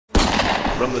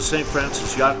From the St.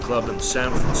 Francis Yacht Club in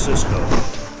San Francisco,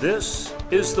 this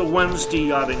is the Wednesday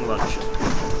Yachting Luncheon,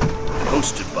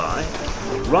 hosted by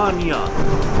Ron Young.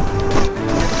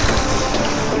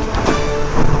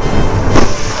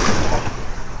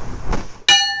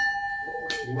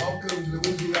 Welcome to the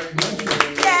Wednesday Yachting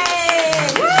Luncheon. Yay!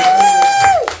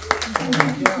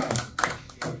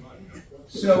 Woo!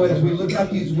 So as we look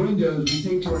out these windows, we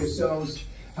think to ourselves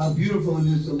how beautiful it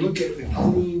is to look at the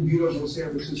clean, beautiful San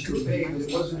Francisco Bay, but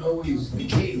it wasn't always the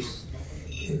case.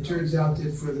 It turns out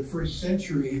that for the first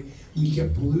century, we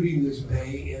kept polluting this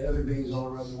bay and other bays all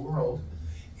around the world.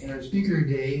 And our speaker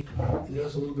today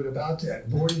knows a little bit about that.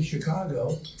 Born in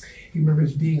Chicago, he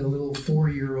remembers being a little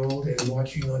 4-year-old and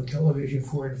watching on television,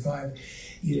 4 and 5,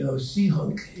 Sea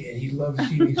Hunk. And he loved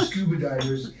seeing these scuba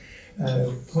divers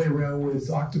play around with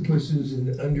octopuses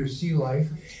and undersea life.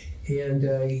 And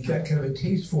he got kind of a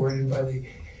taste for it. And by the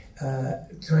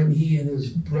time he and his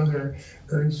brother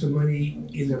earned some money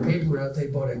in their paper route, they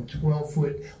bought a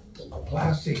 12-foot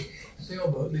plastic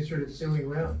sailboat, and they started sailing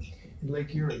around in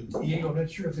Lake Erie. I'm not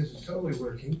sure if this is totally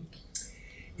working.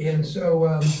 And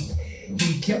so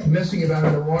he kept messing about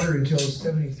in the water until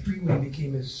 1973 when he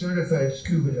became a certified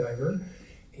scuba diver.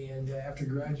 And after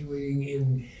graduating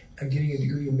and getting a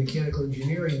degree in mechanical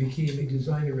engineering, became a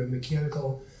designer of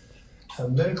mechanical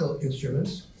medical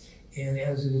instruments. And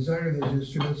as a designer of those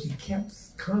instruments, he kept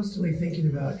constantly thinking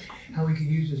about how he could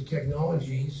use his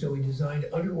technology. So he designed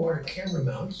underwater camera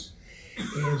mounts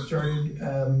and started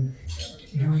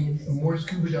doing more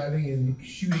scuba diving and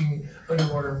shooting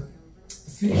underwater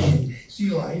fish and sea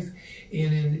life.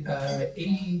 And in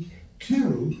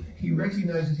 '82, he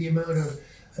recognized that the amount of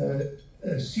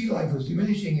sea life was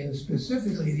diminishing, and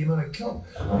specifically the amount of kelp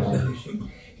was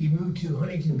diminishing. He moved to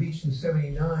Huntington Beach in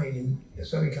 '79 in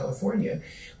Southern California,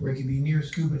 where he could be near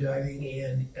scuba diving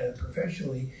and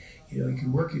professionally, he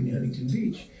could work in Huntington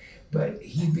Beach. But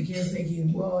he began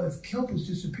thinking, well, if kelp is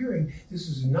disappearing, this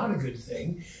is not a good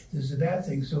thing. This is a bad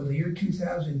thing. So in the year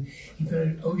 2000, he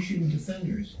founded Ocean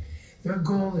Defenders. Their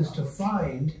goal is to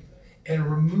find and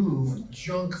remove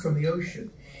junk from the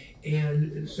ocean.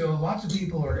 And so lots of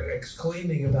people are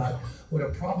exclaiming about what a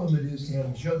problem it is to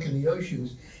have junk in the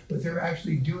oceans, but they're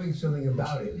actually doing something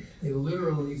about it. They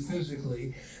literally,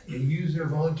 physically, use their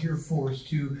volunteer force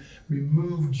to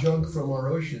remove junk from our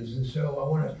oceans. And so I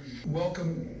want to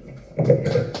welcome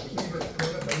Lieber.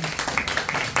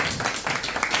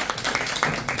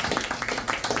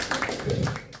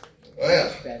 Oh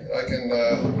yeah, I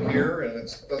can hear, and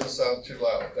it doesn't sound too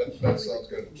loud. That sounds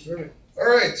good. All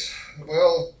right,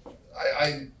 well,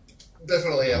 I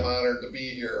definitely am honored to be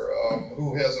here.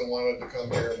 Who hasn't wanted to come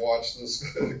here and watch this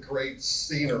great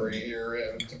scenery here,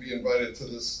 and to be invited to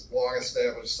this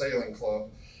long-established sailing club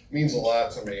means a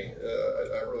lot to me.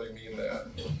 I really mean that.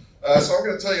 So I'm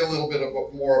going to tell you a little bit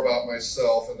more about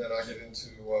myself, and then I'll get into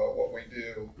what we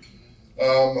do.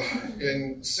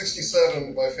 In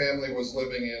 '67, my family was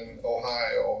living in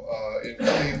Ohio, in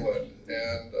Cleveland,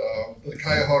 and the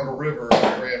Cuyahoga River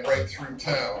ran right through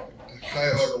town. The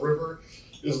Cuyahoga River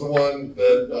is the one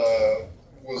that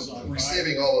was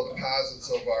receiving all the deposits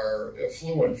of our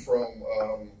effluent from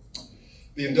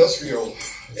the industrial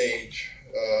age.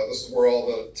 This is where all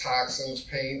the toxins,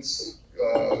 paints,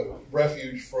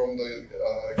 refuge from the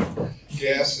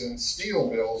gas and steel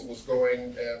mills was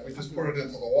going, and we just put it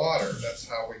into the water. That's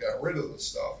how we got rid of the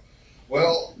stuff.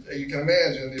 Well, you can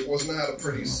imagine it was not a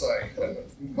pretty sight. And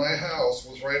my house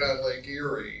was right on Lake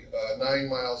Erie, 9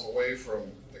 miles away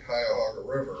from the Cuyahoga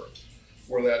River,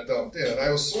 where that dumped in. And I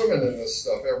was swimming in this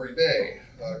stuff every day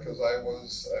because I've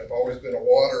always been a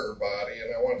water body,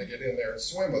 and I wanted to get in there and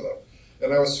swim with them.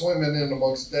 And I was swimming in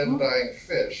amongst dead and dying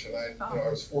fish, and I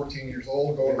was 14 years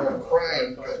old, going home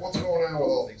crying because what's going on with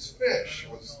all these fish?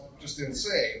 It was just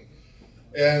insane.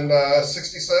 And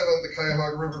 '67, the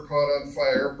Cuyahoga River caught on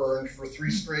fire, burned for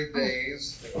 3 straight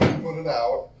days. They couldn't put it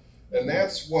out, and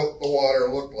that's what the water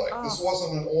looked like. This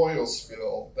wasn't an oil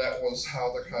spill. That was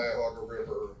how the Cuyahoga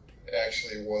River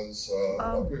actually was.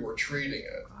 We were treating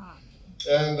it.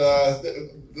 And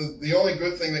the only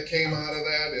good thing that came out of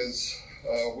that is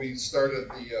we started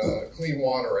the Clean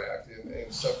Water Act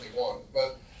in '71.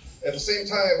 But at the same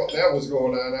time that was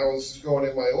going on, I was going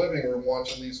in my living room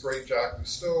watching these great Jacques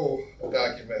Cousteau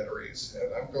documentaries,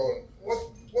 and I'm going,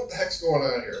 what the heck's going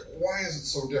on here? Why is it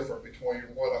so different between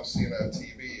what I'm seeing on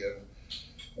TV and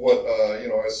what I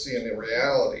was seeing in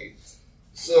reality?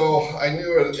 So I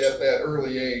knew at that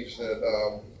early age that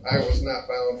I was not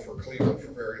bound for Cleveland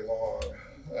for very long.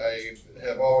 I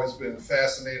have always been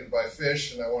fascinated by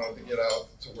fish, and I wanted to get out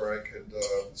to where I could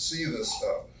see this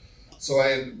stuff. So I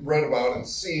had read about and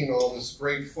seen all this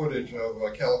great footage of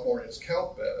California's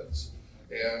kelp beds.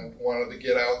 and wanted to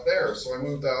get out there. So I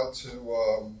moved out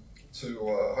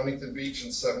to Huntington Beach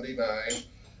in '79,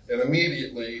 and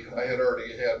immediately, I had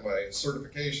already had my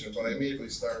certification, but I immediately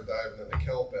started diving into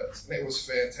kelp beds, and it was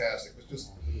fantastic.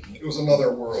 It was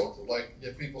another world. Like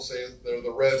if people say they're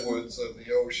the redwoods of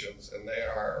the oceans, and they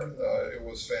are. It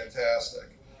was fantastic.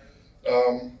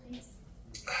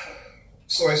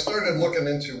 So I started looking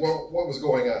into what was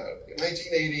going on. In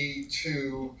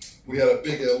 1982, we had a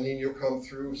big El Nino come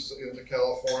through into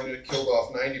California. It killed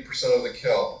off 90% of the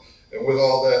kelp. And with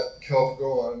all that kelp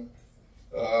gone,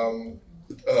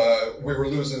 we were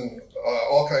losing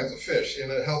all kinds of fish.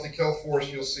 In a healthy kelp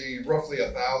forest, you'll see roughly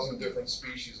 1,000 different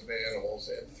species of animals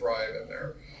that thrive in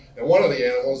there. And one of the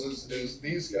animals is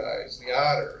these guys, the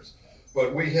otters.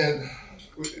 But we had,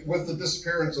 with the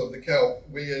disappearance of the kelp,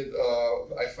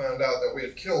 I found out that we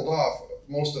had killed off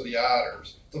most of the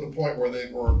otters to the point where they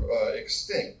were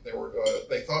extinct.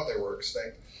 They thought they were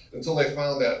extinct until they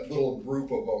found that little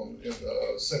group of them in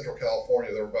Central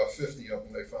California. There were about 50 of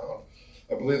them they found.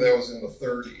 I believe that was in the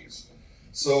 30s.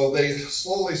 So they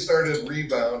slowly started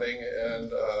rebounding,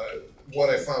 and what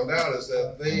I found out is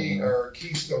that they are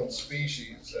keystone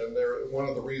species, and they're one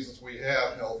of the reasons we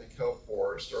have healthy kelp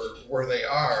forests, or where they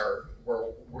are, where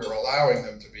we're allowing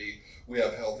them to be, we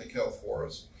have healthy kelp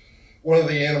forests. One of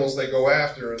the animals they go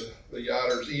after, the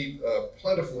otters eat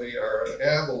plentifully, are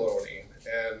abalone,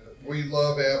 and we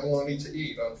love abalone to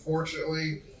eat.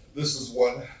 Unfortunately, this is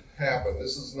what happened.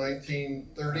 This is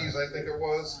 1930s, I think it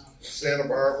was. Santa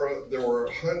Barbara, there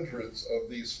were hundreds of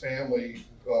these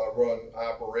family-run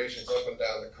operations up and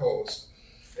down the coast,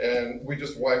 and we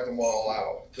just wiped them all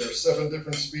out. There's 7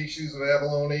 different species of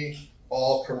abalone,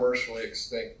 all commercially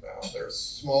extinct now. There's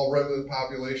small remnant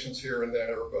populations here and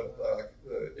there, but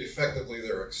effectively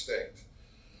they're extinct.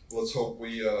 Let's hope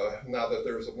now that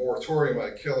there's a moratorium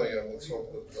on killing them, let's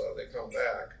hope that they come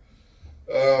back.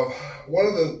 One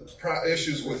of the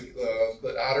issues with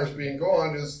the otters being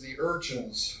gone is the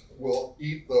urchins will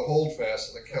eat the holdfast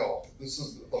of the kelp.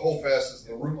 The holdfast is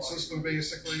the root system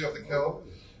basically of the kelp,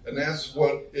 and that's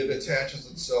what it attaches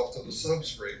itself to the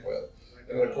substrate with.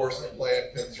 And of course the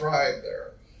plant can thrive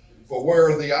there. But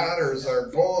where the otters are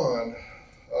gone,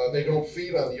 they don't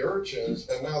feed on the urchins,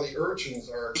 and now the urchins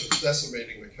are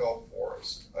decimating the kelp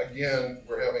forest. Again,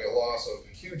 we're having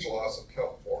a huge loss of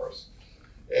kelp forest.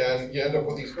 And you end up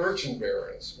with these urchin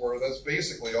barrens, where that's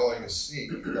basically all you see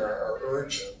are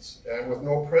urchins. And with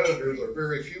no predators, or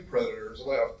very few predators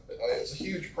left, it's a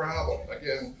huge problem.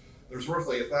 Again, there's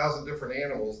roughly 1,000 different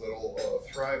animals that will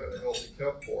thrive in a healthy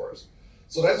kelp forest.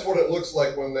 So that's what it looks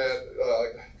like when that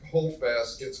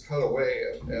holdfast gets cut away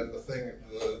and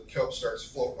the kelp starts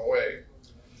floating away.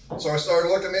 So I started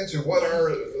looking into what are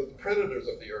the predators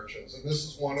of the urchins, and this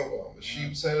is one of them. The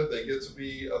sheep's head, they get to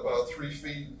be about 3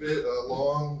 feet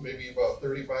long, maybe about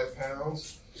 35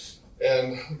 pounds,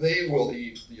 and they will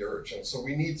eat the urchin. So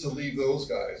we need to leave those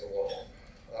guys alone.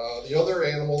 The other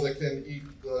animal that can eat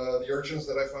the urchins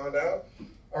that I found out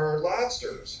are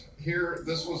lobsters. Here,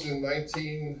 this was in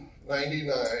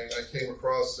 1999. I came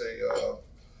across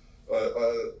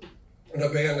an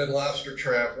abandoned lobster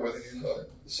trap with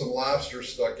some lobster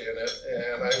stuck in it,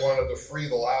 and I wanted to free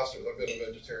the lobsters. I've been a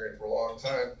vegetarian for a long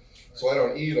time, so I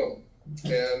don't eat them.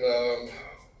 And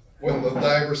when the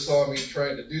divers saw me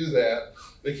trying to do that,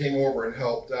 they came over and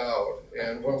helped out.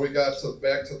 And when we got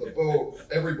back to the boat,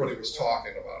 everybody was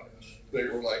talking about it. They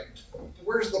were like,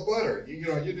 "Where's the butter? You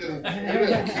didn't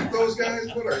keep those guys?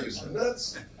 What are you,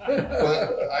 nuts?"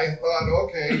 But I thought,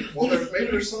 okay, well, maybe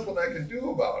there's something I can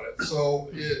do about it. So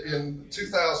in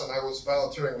 2000, I was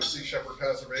volunteering with Sea Shepherd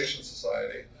Conservation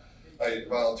Society. I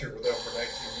volunteered with them for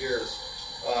 19 years.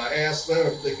 I asked them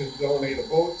if they could donate a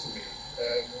boat to me,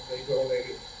 and they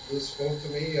donated this boat to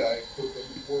me. I put the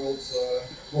world's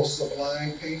most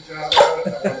sublime paint job on it. I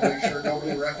wanted to make sure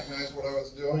nobody recognized what I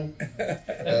was doing.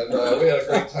 And we had a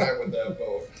great time with that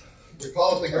boat. We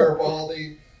call it the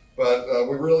Garibaldi, but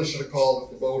we really should have called it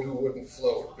the boat who wouldn't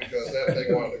float, because that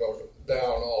thing wanted to go down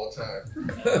all the time.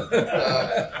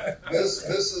 This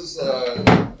is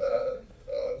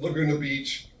Laguna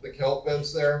Beach, the kelp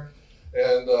beds there.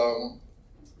 And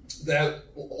that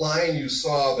line you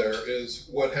saw there is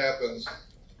what happens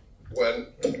when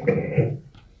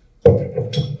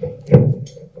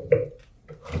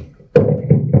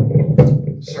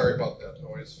sorry about that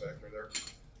noise factor there.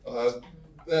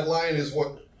 That line is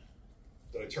what,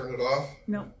 did I turn it off?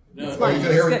 No. Oh, you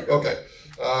can hear it? Okay.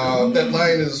 That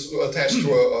line is attached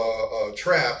to a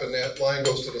trap, and that line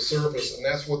goes to the surface, and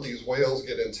that's what these whales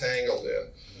get entangled in.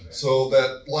 So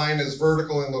that line is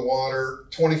vertical in the water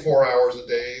 24 hours a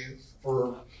day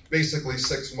for basically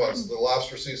 6 months. The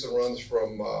lobster season runs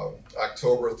from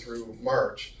October through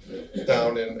March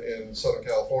down in Southern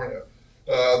California.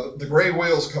 The gray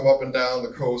whales come up and down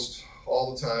the coast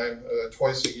all the time,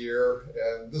 twice a year,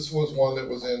 and this was one that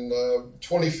was in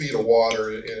 20 feet of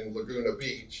water in Laguna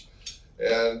Beach.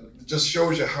 And it just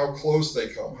shows you how close they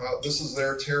come. This is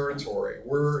their territory.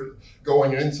 We're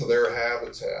going into their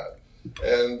habitat.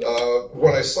 And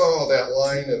when I saw that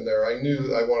line in there, I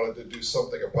knew I wanted to do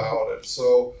something about it.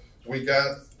 So we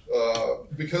got,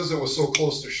 because it was so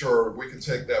close to shore, we could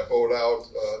take that boat out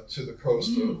to the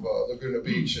coast of Laguna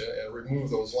Beach and remove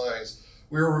those lines.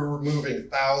 We were removing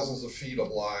thousands of feet of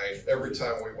line every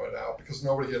time we went out because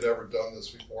nobody had ever done this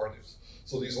before.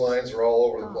 So these lines are all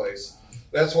over the place.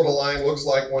 That's what a line looks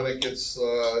like when it gets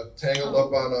tangled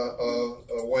up on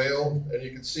a whale, and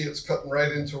you can see it's cutting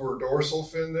right into her dorsal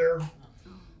fin there,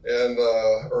 and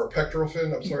or a pectoral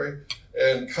fin, I'm sorry,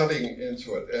 and cutting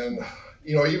into it. And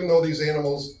you know, even though these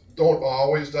animals don't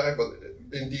always die, but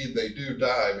indeed they do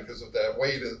die because of that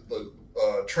weight. The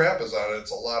trap is on it;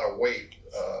 it's a lot of weight.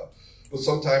 But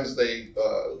sometimes the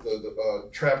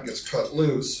trap gets cut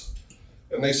loose,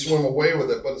 and they swim away with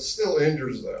it, but it still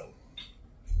injures them.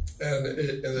 And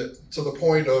to the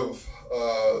point of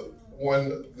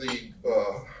when the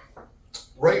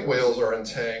right whales are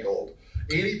entangled,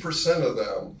 80% of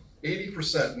them,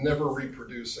 80% never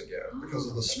reproduce again because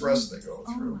of the stress they go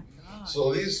through.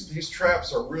 So these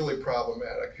traps are really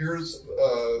problematic. Here's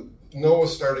Noah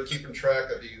started keeping track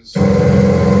of these.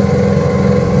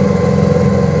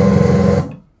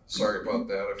 Sorry about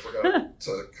that. I forgot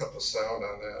to cut the sound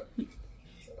on that.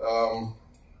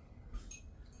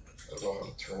 I don't know how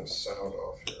to turn the sound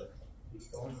off here.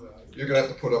 You're going to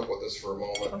have to put up with this for a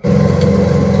moment.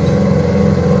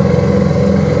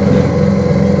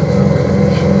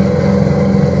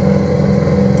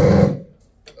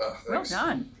 Well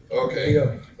done. Okay.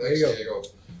 Thanks, Diego.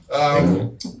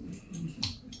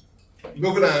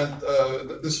 Moving on,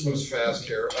 this moves fast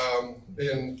here.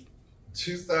 In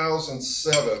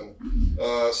 2007,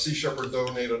 Sea Shepherd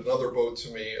donated another boat to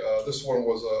me. This one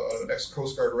was an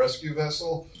ex-Coast Guard rescue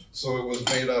vessel, so it was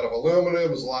made out of aluminum.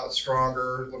 It was a lot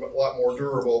stronger, a lot more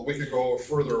durable. We could go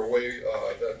further away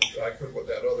than I could with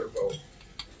that other boat.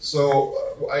 So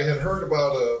I had heard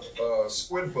about a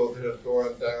squid boat that had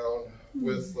gone down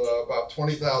with about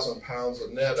 20,000 pounds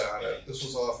of net on it. This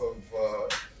was off of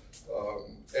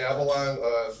Avalon,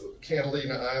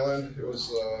 Catalina Island. It was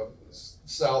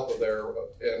south of there,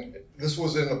 and this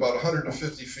was in about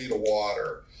 150 feet of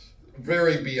water,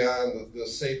 very beyond the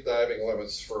safe diving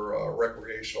limits for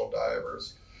recreational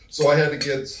divers. So I had to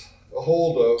get a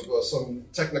hold of some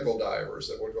technical divers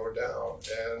that would go down,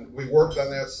 and we worked on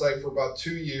that site for about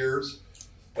 2 years.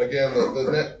 Again,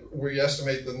 the net, we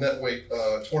estimate the net weight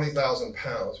 20,000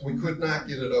 pounds. We could not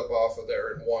get it up off of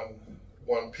there in one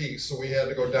piece, so we had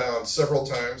to go down several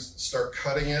times, start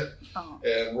cutting it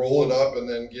and roll it up and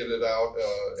then get it out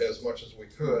as much as we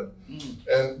could.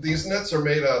 And these nets are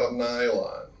made out of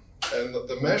nylon, and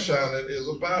the mesh on it is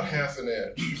about ½ an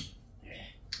inch,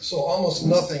 so almost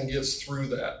nothing gets through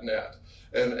that net.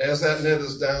 And as that net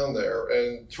is down there,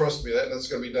 and trust me, that net's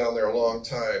going to be down there a long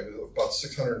time, about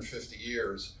 650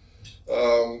 years,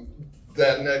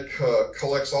 that net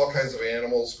collects all kinds of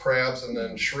animals, crabs, and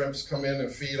then shrimps come in and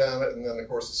feed on it, and then of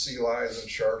course the sea lions and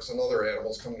sharks and other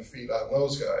animals come to feed on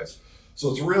those guys.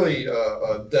 So it's really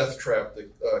a death trap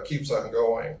that keeps on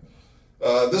going.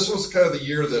 This was kind of the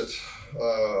year that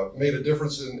made a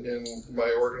difference in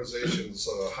my organization's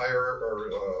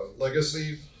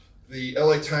legacy. The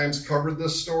LA Times covered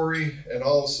this story, and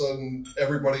all of a sudden,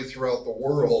 everybody throughout the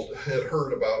world had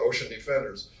heard about ocean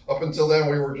defenders. Up until then,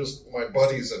 we were just my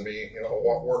buddies and me, you know,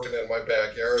 working in my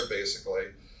backyard,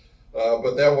 basically.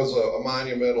 But that was a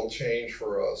monumental change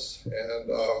for us. And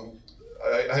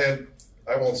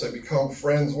I won't say become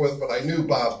friends with, but I knew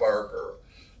Bob Barker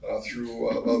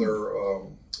through other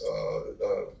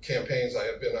campaigns I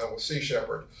had been on with Sea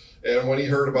Shepherd. And when he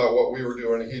heard about what we were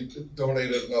doing, he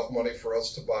donated enough money for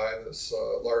us to buy this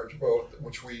large boat,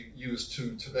 which we use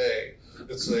to today.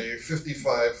 It's a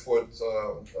 55-foot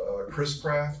Chris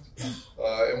craft,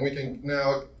 and we can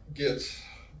now get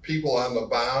people on the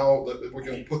bow. We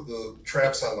can put the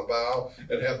traps on the bow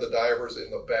and have the divers in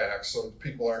the back, so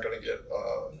people aren't going to get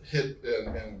hit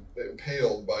and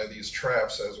impaled by these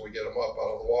traps as we get them up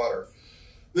out of the water.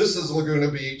 This is Laguna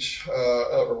Beach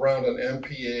around an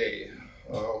MPA.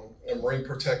 A marine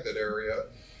protected area.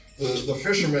 The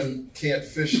fishermen can't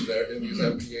fish there in these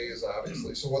MPAs,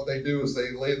 obviously. So what they do is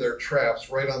they lay their traps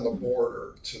right on the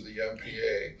border to the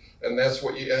MPA, and that's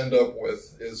what you end up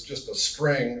with is just a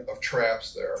string of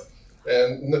traps there.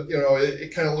 And, you know,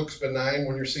 it kind of looks benign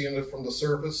when you're seeing it from the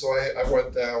surface. So I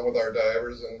went down with our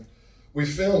divers and we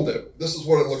filmed it. This is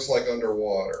what it looks like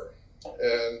underwater.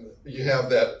 And you have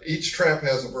that, each trap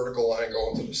has a vertical line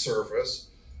going to the surface.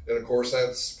 And of course,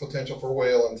 that's potential for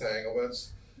whale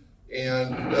entanglements.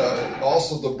 And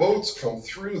also the boats come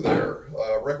through there,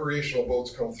 recreational boats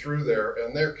come through there,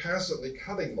 and they're constantly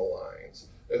cutting the lines.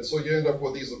 And so you end up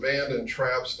with these abandoned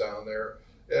traps down there.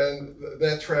 And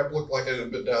that trap looked like it had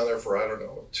been down there for, I don't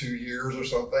know, 2 years or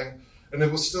something. And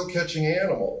it was still catching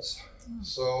animals.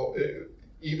 So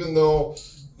even though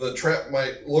the trap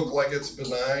might look like it's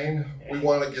benign, we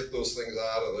want to get those things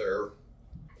out of there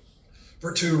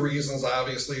for 2 reasons.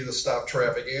 Obviously, to stop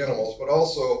traffic animals, but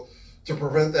also to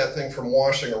prevent that thing from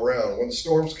washing around. When the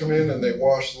storms come in and they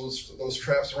wash those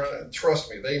traps around, and trust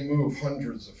me, they move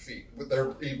hundreds of feet. There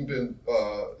have even been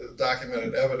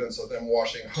documented evidence of them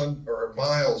washing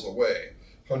miles away,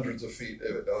 hundreds of feet,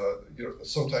 you know,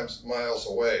 sometimes miles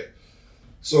away.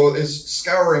 So it's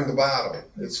scouring the bottom.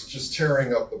 It's just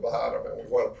tearing up the bottom, and we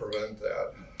want to prevent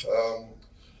that.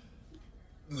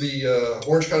 The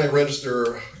Orange County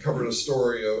Register covered a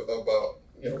story about,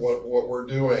 you know, what we're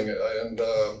doing, and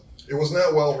it was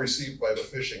not well received by the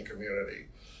fishing community.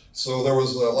 So there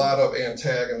was a lot of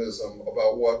antagonism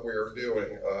about what we were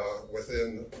doing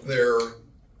within their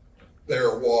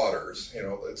waters. You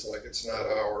know, it's like it's not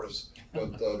ours,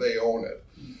 but they own it.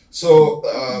 So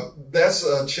that's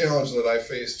a challenge that I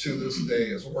face to this day,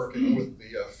 is working with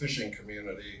the fishing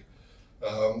community,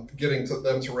 getting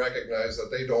them to recognize that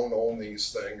they don't own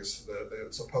these things, that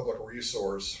it's a public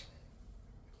resource.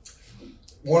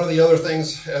 One of the other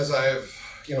things, as I've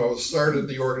started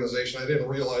the organization, I didn't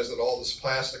realize that all this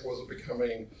plastic was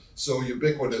becoming so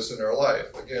ubiquitous in our life.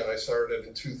 Again, I started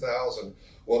in 2000.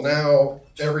 Well, now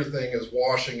everything is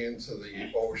washing into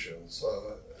the oceans.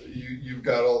 You've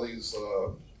got all these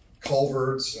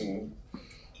culverts and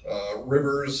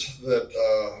rivers that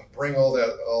bring all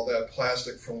that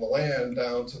plastic from the land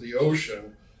down to the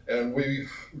ocean, and we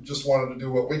just wanted to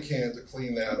do what we can to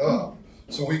clean that up.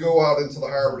 So we go out into the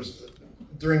harbors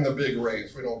during the big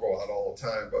rains. We don't go out all the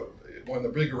time, but when the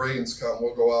big rains come,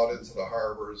 we'll go out into the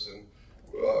harbors and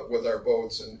with our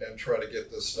boats and try to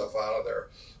get this stuff out of there.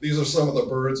 These are some of the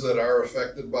birds that are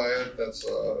affected by it. That's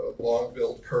a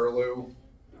long-billed curlew.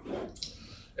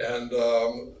 And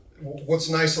what's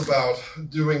nice about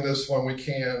doing this when we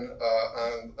can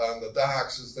on the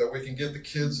docks is that we can get the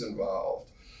kids involved.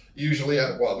 Usually,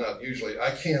 well, not usually,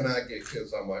 I cannot get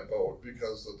kids on my boat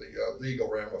because of the legal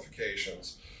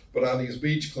ramifications. But on these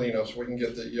beach cleanups, we can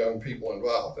get the young people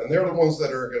involved. And they're the ones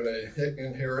that are going to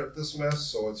inherit this mess.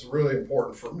 So it's really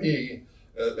important for me,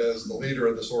 as the leader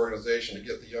of this organization, to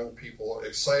get the young people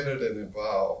excited and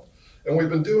involved. And we've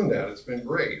been doing that. It's been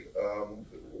great.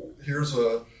 Here's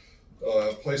a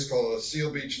place called the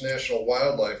Seal Beach National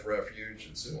Wildlife Refuge.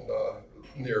 It's in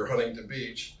near Huntington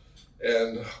Beach.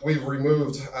 And we've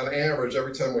removed, on average,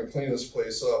 every time we clean this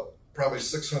place up, probably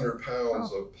 600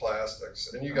 pounds of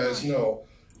plastics. And you guys know,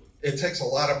 it takes a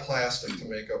lot of plastic to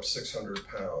make up 600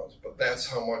 pounds, but that's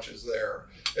how much is there.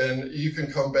 And you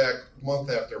can come back month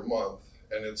after month,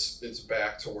 and it's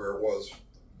back to where it was,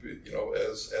 you know,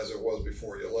 as it was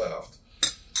before you left,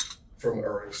 from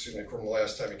the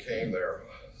last time you came there.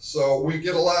 So we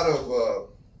get a lot of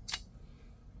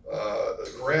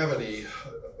gravity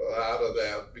out of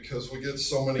that because we get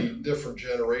so many different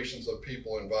generations of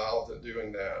people involved in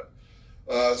doing that.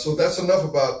 So that's enough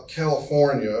about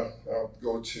California. I'll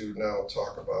go to now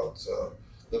talk about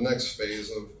the next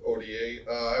phase of ODA.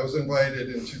 I was invited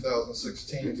in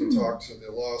 2016 to talk to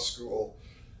the law school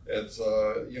at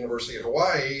University of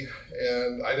Hawaii,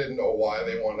 and I didn't know why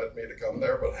they wanted me to come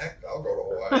there, but heck, I'll go to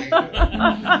Hawaii.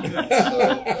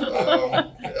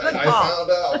 I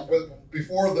found out, but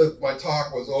before my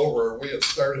talk was over, we had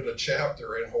started a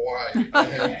chapter in Hawaii. I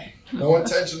had no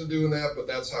intention of doing that, but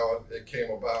that's how it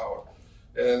came about.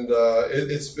 And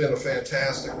it's been a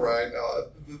fantastic ride.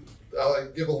 I'll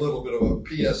give a little bit of a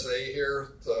PSA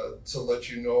here to let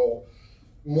you know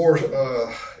more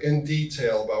in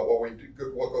detail about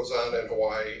what goes on in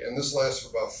Hawaii. And this lasts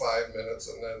for about 5 minutes,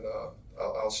 and then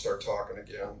I'll start talking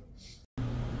again.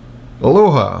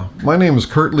 Aloha, my name is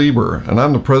Kurt Lieber, and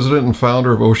I'm the president and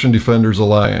founder of Ocean Defenders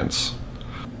Alliance.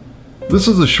 This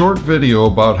is a short video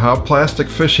about how plastic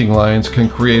fishing lines can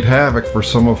create havoc for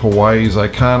some of Hawaii's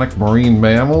iconic marine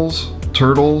mammals,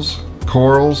 turtles,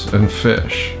 corals, and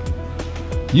fish.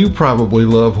 You probably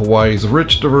love Hawaii's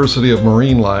rich diversity of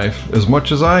marine life as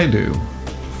much as I do.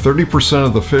 30%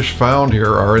 of the fish found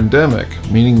here are endemic,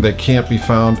 meaning they can't be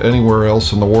found anywhere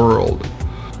else in the world.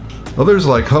 Others,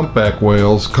 like humpback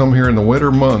whales, come here in the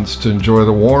winter months to enjoy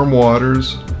the warm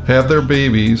waters, have their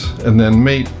babies, and then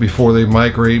mate before they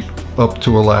migrate up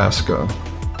to Alaska.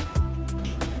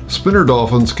 Spinner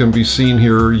dolphins can be seen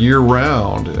here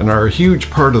year-round and are a huge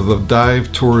part of the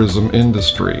dive tourism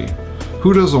industry.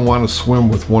 Who doesn't want to swim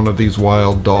with one of these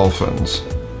wild dolphins?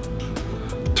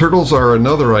 Turtles are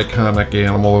another iconic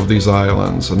animal of these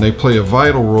islands, and they play a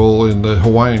vital role in the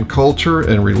Hawaiian culture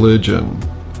and religion.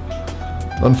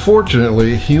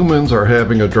 Unfortunately, humans are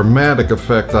having a dramatic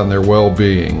effect on their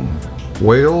well-being.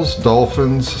 Whales,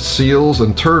 dolphins, seals,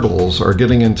 and turtles are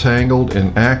getting entangled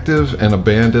in active and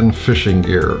abandoned fishing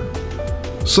gear.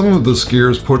 Some of this gear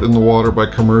is put in the water by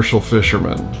commercial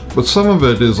fishermen, but some of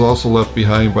it is also left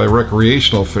behind by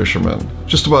recreational fishermen.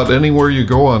 Just about anywhere you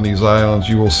go on these islands,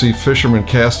 you will see fishermen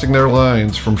casting their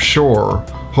lines from shore,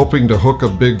 hoping to hook a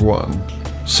big one.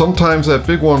 Sometimes that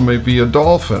big one may be a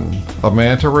dolphin, a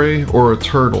manta ray, or a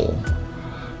turtle.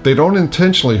 They don't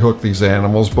intentionally hook these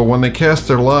animals, but when they cast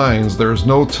their lines, there's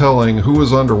no telling who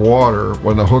is underwater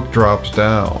when the hook drops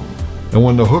down. And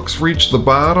when the hooks reach the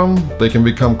bottom, they can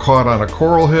become caught on a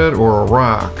coral head or a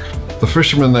rock. The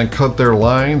fishermen then cut their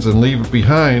lines and leave it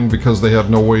behind because they have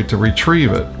no way to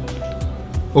retrieve it.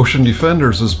 Ocean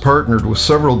Defenders is partnered with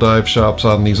several dive shops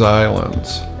on these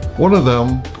islands. One of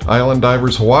them, Island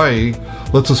Divers Hawaii,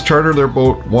 lets us charter their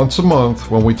boat once a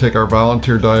month when we take our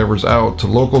volunteer divers out to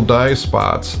local dive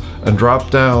spots and drop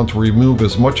down to remove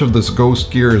as much of this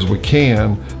ghost gear as we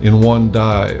can in one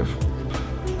dive.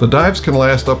 The dives can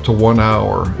last up to 1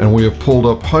 hour, and we have pulled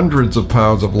up hundreds of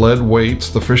pounds of lead weights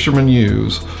the fishermen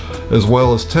use, as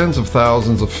well as tens of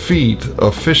thousands of feet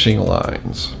of fishing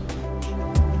lines.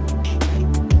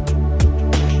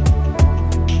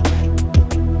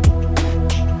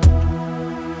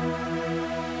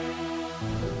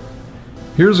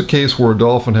 Here's a case where a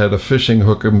dolphin had a fishing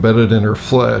hook embedded in her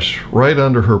flesh, right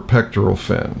under her pectoral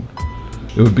fin.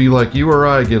 It would be like you or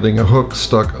I getting a hook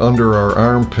stuck under our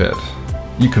armpit.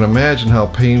 You can imagine how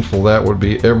painful that would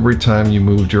be every time you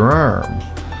moved your arm.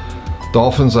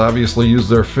 Dolphins obviously use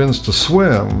their fins to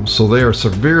swim, so they are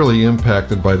severely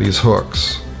impacted by these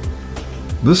hooks.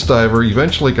 This diver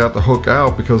eventually got the hook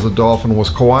out because the dolphin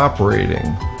was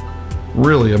cooperating.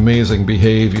 Really amazing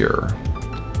behavior.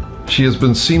 She has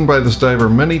been seen by this diver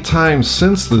many times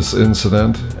since this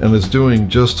incident and is doing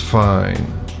just fine.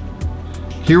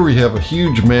 Here we have a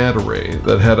huge manta ray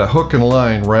that had a hook and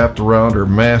line wrapped around her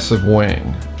massive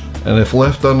wing, and if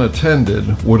left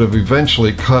unattended would have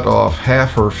eventually cut off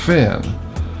half her fin,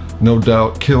 no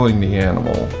doubt killing the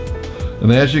animal.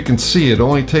 And as you can see, it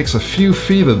only takes a few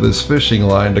feet of this fishing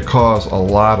line to cause a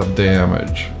lot of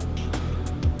damage.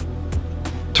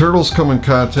 Turtles come in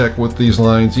contact with these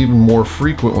lines even more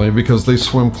frequently because they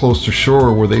swim close to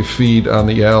shore where they feed on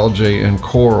the algae and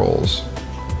corals.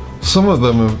 Some of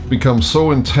them have become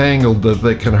so entangled that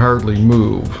they can hardly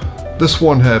move. This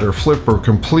one had her flipper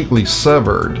completely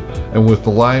severed, and with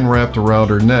the line wrapped around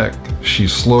her neck, she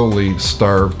slowly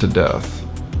starved to death.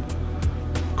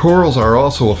 Corals are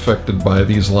also affected by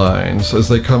these lines as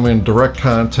they come in direct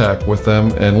contact with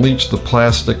them and leach the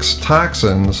plastic's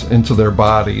toxins into their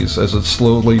bodies as it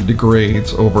slowly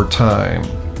degrades over time.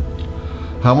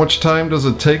 How much time does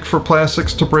it take for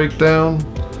plastics to break down?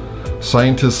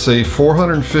 Scientists say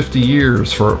 450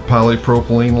 years for a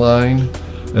polypropylene line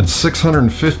and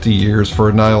 650 years for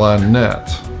a nylon net.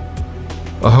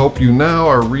 I hope you now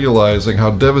are realizing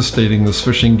how devastating this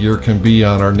fishing gear can be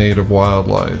on our native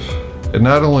wildlife. It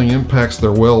not only impacts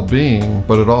their well-being,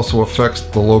 but it also affects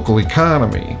the local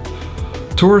economy.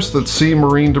 Tourists that see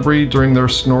marine debris during their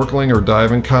snorkeling or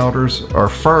dive encounters are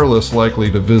far less likely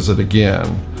to visit again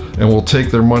and will take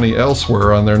their money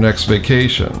elsewhere on their next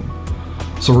vacation.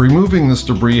 So removing this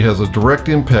debris has a direct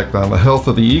impact on the health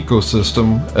of the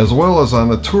ecosystem as well as on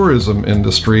the tourism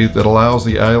industry that allows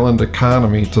the island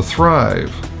economy to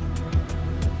thrive.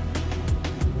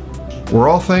 We're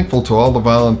all thankful to all the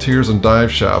volunteers and dive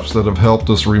shops that have helped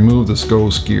us remove this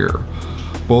ghost gear,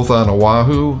 both on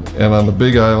Oahu and on the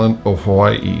big island of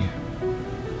Hawaii.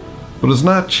 But it's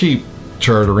not cheap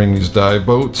chartering these dive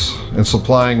boats and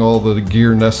supplying all the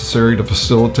gear necessary to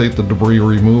facilitate the debris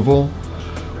removal.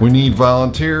 We need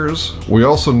volunteers. We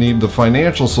also need the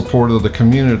financial support of the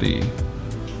community.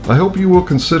 I hope you will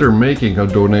consider making a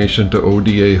donation to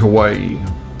ODA Hawaii.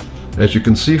 As you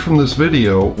can see from this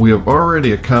video, we have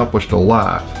already accomplished a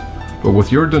lot, but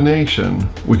with your donation,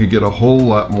 we could get a whole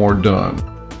lot more done.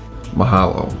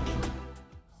 Mahalo.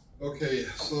 Okay,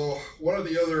 so one of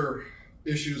the other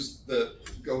issues that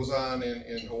goes on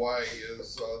in Hawaii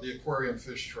is the aquarium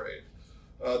fish trade.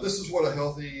 This is what a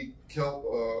healthy kelp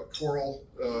coral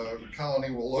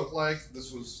colony will look like.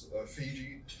 This was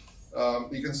Fiji.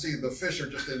 You can see the fish are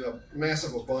just in a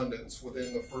massive abundance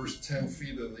within the first 10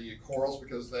 feet of the corals,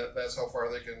 because that's how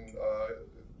far they can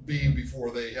be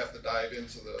before they have to dive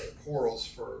into the corals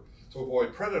to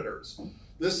avoid predators.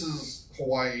 This is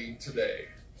Hawaii today.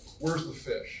 Where's the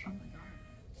fish?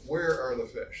 Where are the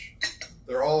fish?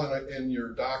 They're all in your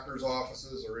doctor's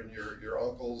offices or in your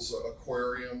uncle's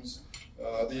aquariums.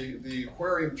 The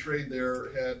aquarium trade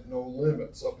there had no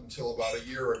limits up until about a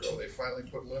year ago. They finally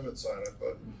put limits on it,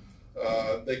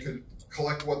 but they could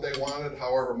collect what they wanted,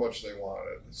 however much they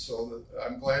wanted. So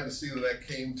I'm glad to see that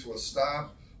came to a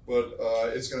stop, but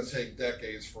it's going to take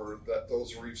decades for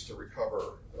those reefs to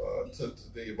recover to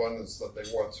the abundance that they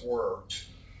once were.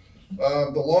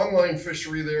 The longline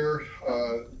fishery there,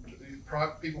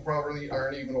 people probably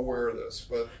aren't even aware of this,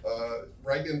 but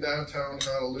right in downtown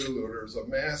Honolulu, there's a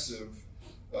massive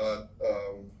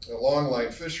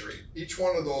longline fishery. Each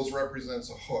one of those represents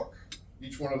a hook,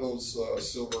 each one of those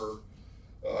silver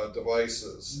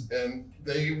devices, and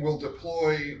they will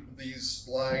deploy these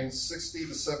lines 60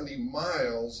 to 70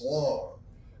 miles long,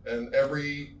 and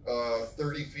every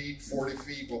 30 feet, 40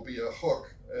 feet will be a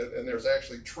hook, and there's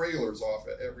actually trailers off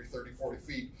at every 30, 40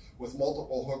 feet with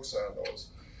multiple hooks on those.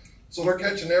 So they're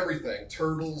catching everything,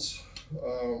 turtles,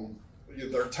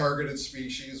 their targeted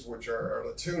species, which are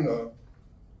the tuna,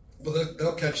 but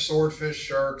they'll catch swordfish,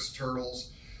 sharks,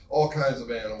 turtles, all kinds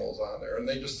of animals on there, and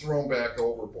they just throw them back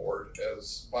overboard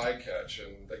as bycatch,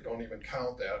 and they don't even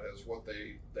count that as what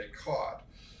they caught.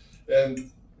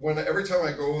 And every time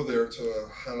I go there to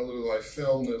Honolulu, I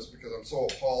film this because I'm so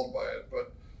appalled by it,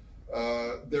 but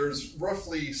there's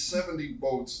roughly 70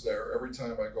 boats there every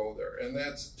time I go there, and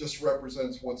that just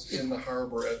represents what's in the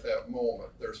harbor at that moment.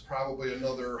 There's probably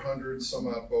another 100 some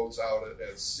odd boats out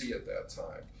at sea at that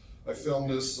time. I filmed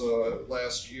this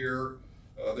last year.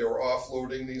 They were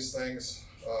offloading these things.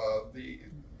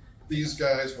 These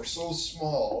guys were so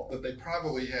small that they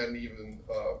probably hadn't even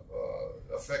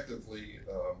effectively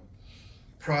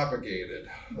propagated.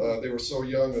 They were so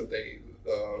young that they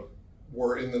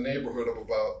were in the neighborhood of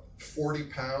about 40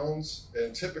 pounds,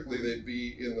 and typically they'd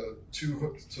be in the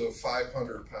 200 to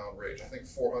 500 pound range. I think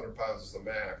 400 pounds is the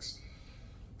max.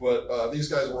 But these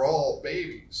guys were all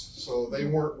babies, so they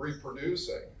weren't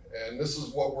reproducing, and this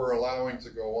is what we're allowing to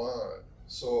go on.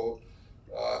 So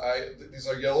these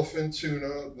are yellowfin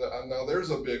tuna. Now there's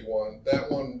a big one.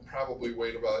 That one probably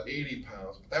weighed about 80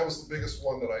 pounds, but that was the biggest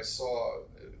one that I saw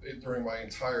during my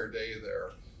entire day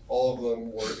there. All of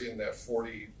them were in that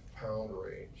 40-pound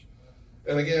range.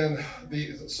 And again,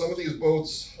 some of these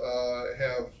boats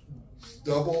have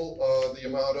double the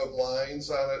amount of lines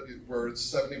on it, where it's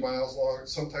 70 miles long.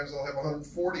 Sometimes they'll have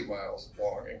 140 miles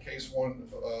long. In case one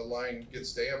line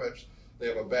gets damaged, they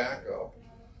have a backup.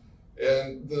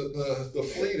 And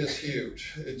the fleet is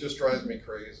huge. It just drives me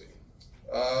crazy.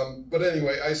 But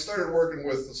anyway, I started working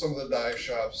with some of the dive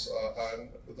shops on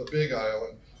the Big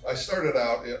Island. I started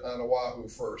out on Oahu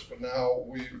first, but now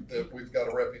we've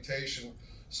got a reputation.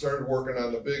 Started working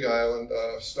on the Big Island,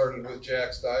 started with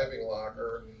Jack's Diving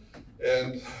Locker,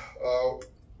 and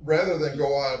rather than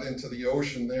go out into the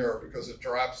ocean there, because it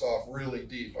drops off really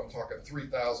deep, I'm talking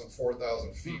 3,000,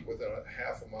 4,000 feet within a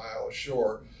half a mile of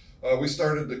shore, we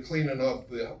started to cleaning up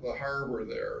the harbor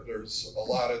there. There's a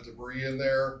lot of debris in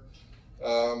there.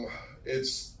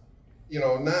 It's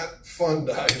not fun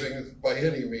diving by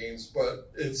any means,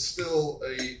 but it's still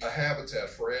a habitat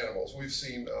for animals. We've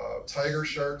seen tiger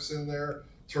sharks in there,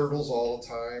 turtles all the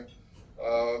time.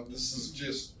 This is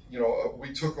just,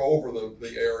 we took over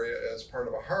the area as part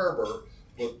of a harbor,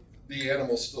 but the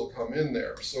animals still come in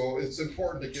there. So it's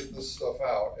important to get this stuff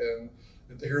out. And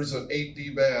here's an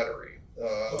 8D battery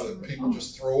that people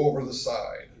just throw over the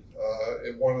side.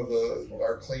 In one of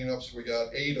our cleanups, we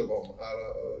got 8 of them out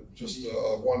of just a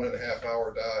 1.5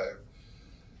 hour dive.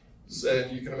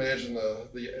 And you can imagine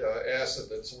the acid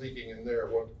that's leaking in there,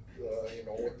 what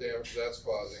damage that's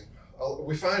causing.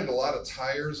 We find a lot of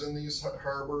tires in these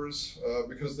harbors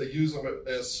because they use them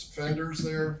as fenders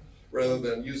there rather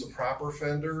than use a proper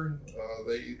fender.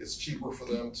 It's cheaper for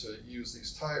them to use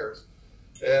these tires.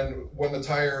 And when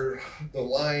the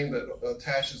line that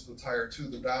attaches the tire to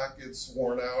the dock gets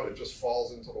worn out, it just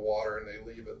falls into the water and they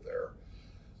leave it there.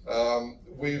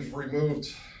 We've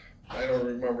removed, I don't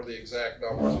remember the exact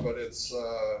numbers, but it's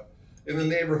in the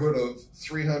neighborhood of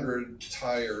 300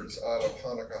 tires out of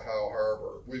Hanakahau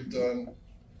Harbor. We've done,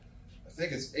 I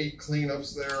think it's 8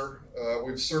 cleanups there.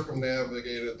 We've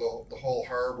circumnavigated the whole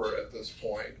harbor at this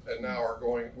point, and now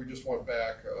we just went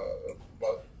back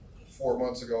about 4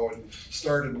 months ago and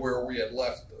started where we had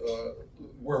left,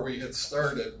 where we had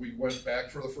started. We went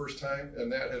back for the first time,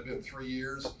 and that had been 3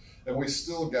 years, and we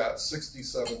still got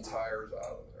 67 tires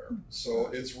out of there. there. So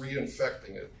it's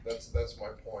reinfecting it. That's my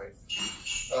point.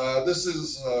 This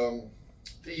is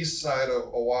the east side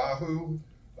of Oahu.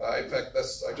 In fact,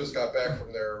 I just got back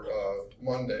from there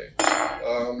Monday.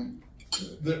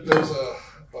 There's a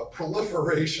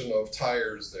proliferation of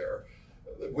tires there.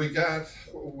 We've done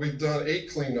 8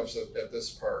 cleanups at this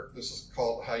part. This is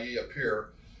called Hawai'i Pier.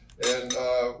 And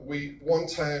one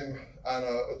time on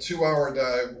a 2-hour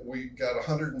dive, we got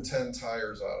 110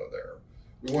 tires out of there.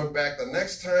 We went back the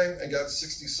next time and got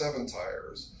 67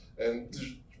 tires. And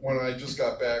when I just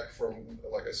got back from,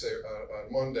 like I say,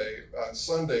 on Monday, on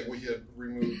Sunday, we had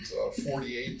removed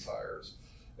 48 tires.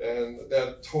 And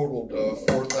that totaled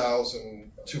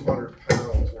 4,200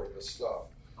 pounds worth of stuff.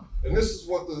 And this is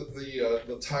what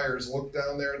the tires look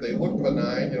down there. They look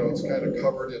benign, it's kind of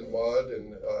covered in mud,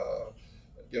 and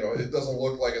it doesn't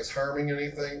look like it's harming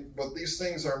anything. But these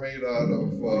things are made out of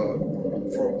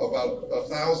from about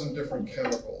 1,000 different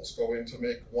chemicals go in to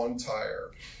make one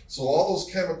tire. So all those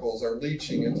chemicals are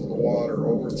leaching into the water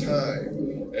over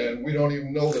time, and we don't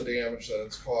even know the damage that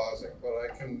it's causing. But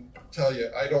I can tell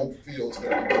you, I don't feel it's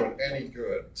going to be doing any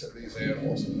good to these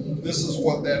animals. This is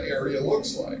what that area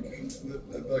looks like.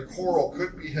 The coral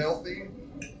could be healthy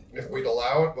if we'd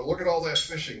allow it, but look at all that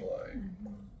fishing line.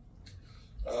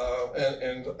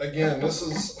 And again, this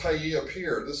is Hawai'i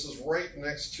Pier. This is right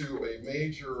next to a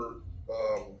major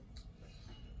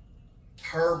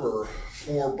harbor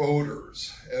for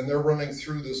boaters, and they're running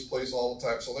through this place all the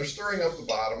time. So they're stirring up the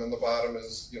bottom, and the bottom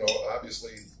is,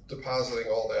 obviously depositing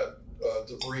all that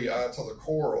debris onto the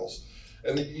corals.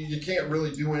 And you can't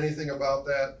really do anything about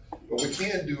that, but we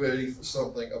can do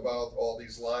something about all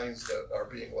these lines that are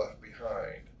being left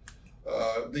behind.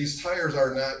 These tires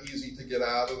are not easy to get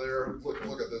out of there.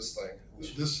 Look at this thing.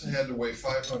 This had to weigh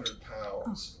 500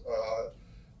 pounds.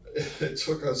 It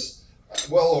took us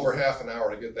well over half an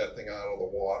hour to get that thing out of the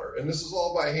water. And this is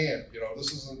all by hand.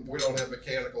 This isn't, we don't have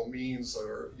mechanical means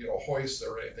or, hoists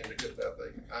or anything to get that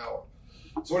thing out.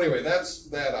 So anyway, that's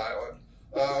that island.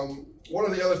 One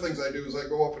of the other things I do is I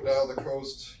go up and down the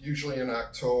coast, usually in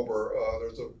October.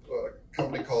 There's a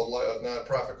company called, a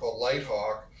nonprofit called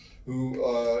Lighthawk,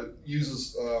 who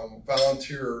uses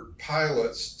volunteer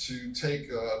pilots to take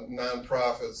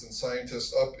nonprofits and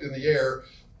scientists up in the air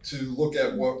to look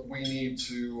at what we need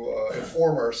to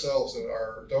inform ourselves and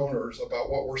our donors about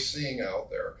what we're seeing out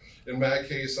there. In my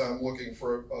case, I'm looking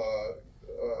for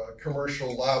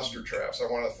commercial lobster traps. I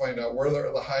want to find out where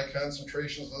the high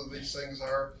concentrations of these things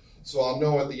are, so I'll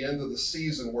know at the end of the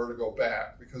season where to go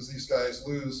back, because these guys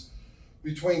lose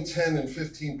between 10 and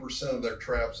 15% of their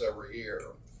traps every year.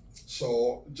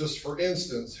 So just for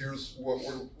instance, here's what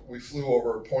we flew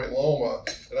over Point Loma,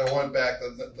 and I went back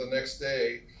the next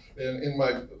day, and in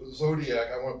my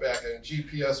Zodiac, I went back and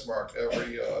GPS marked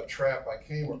every trap I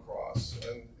came across.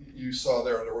 And you saw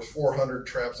there was 400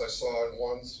 traps I saw in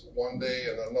one day,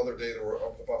 and another day there were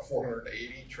about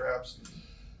 480 traps.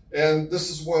 And this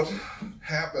is what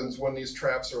happens when these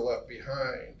traps are left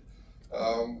behind.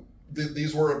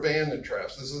 These were abandoned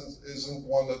traps. This isn't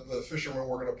one that the fishermen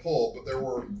were going to pull, but there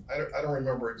were, I don't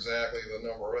remember exactly the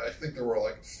number. I think there were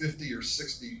like 50 or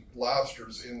 60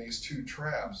 lobsters in these 2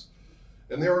 traps.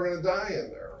 And they were going to die in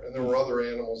there. And there were other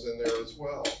animals in there as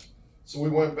well. So we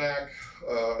went back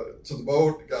to the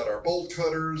boat, got our bolt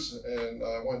cutters, and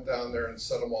went down there and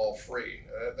set them all free.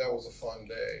 That was a fun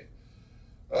day.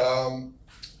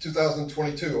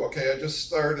 2022, okay, I just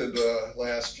started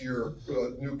last year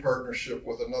a new partnership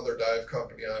with another dive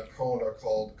company on Kona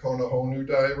called Kona Honu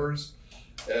Divers.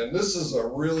 And this is a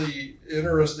really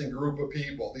interesting group of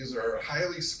people. These are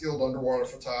highly skilled underwater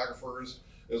photographers,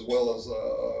 as well as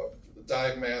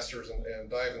dive masters and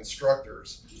dive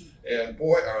instructors. And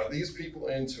boy, are these people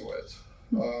into it.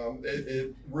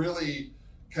 It really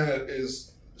kind of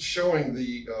is showing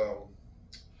the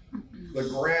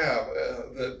grab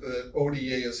that ODA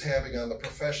is having on the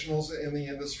professionals in the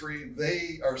industry.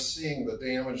 They are seeing the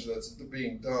damage that's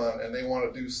being done, and they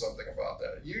want to do something about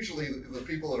that. Usually the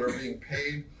people that are being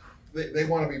paid, they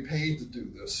want to be paid to do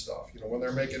this stuff. When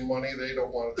they're making money, they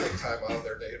don't want to take time out of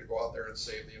their day to go out there and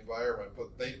save the environment, but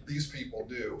these people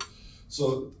do.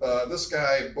 So this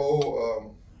guy,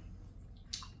 Bo,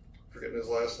 forgetting his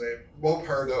last name, Bo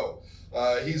Pardo,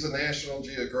 he's a National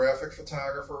Geographic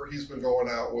photographer. He's been going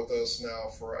out with us now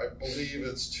for, I believe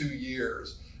it's 2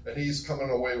 years, and he's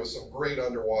coming away with some great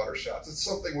underwater shots. It's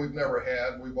something we've never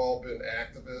had. We've all been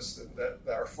activists, and that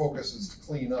our focus is to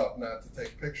clean up, not to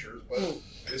take pictures. But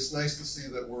it's nice to see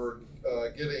that we're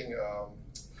getting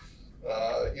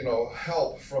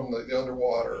help from the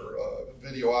underwater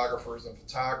videographers and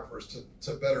photographers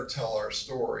to better tell our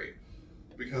story.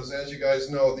 Because as you guys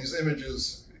know, these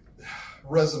images,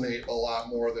 resonate a lot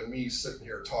more than me sitting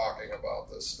here talking about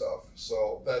this stuff.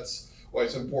 So that's why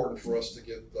it's important for us to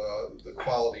get the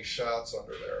quality shots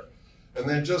under there. And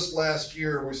then just last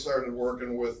year, we started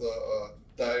working with a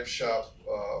dive shop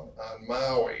on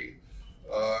Maui,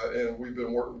 and we've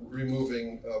been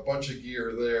removing a bunch of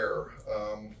gear there.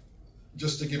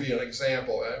 Just to give you an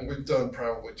example, and we've done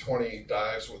probably 20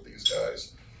 dives with these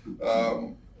guys.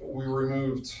 We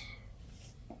removed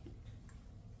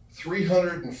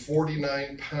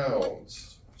 349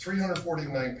 pounds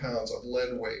of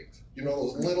lead weight. You know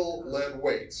those little lead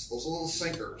weights, those little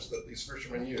sinkers that these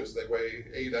fishermen use, they weigh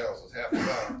 8 ounces, half a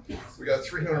pound. We got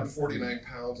 349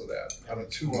 pounds of that on a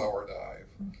 2-hour dive.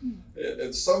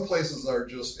 And some places are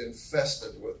just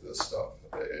infested with this stuff.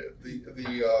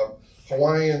 The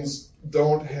Hawaiians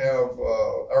don't have,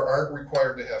 aren't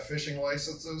required to have fishing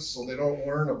licenses, so they don't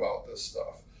learn about this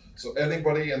stuff. So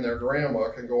anybody and their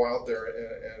grandma can go out there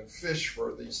and fish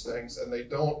for these things, and they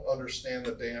don't understand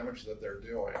the damage that they're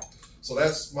doing. So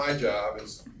that's my job,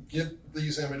 is get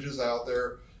these images out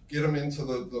there, get them into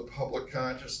the public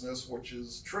consciousness, which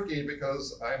is tricky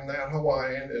because I'm not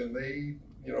Hawaiian, and they,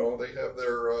 you know, they have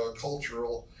their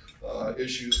cultural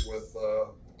issues with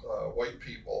white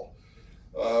people.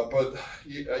 But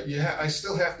I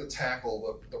still have to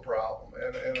tackle the problem,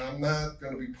 and I'm not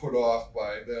going to be put off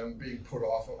by them being put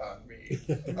off on me.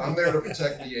 I'm there to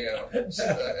protect the animals,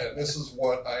 and this is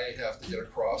what I have to get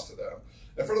across to them.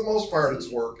 And for the most part, it's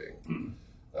working.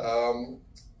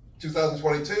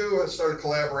 2022, I started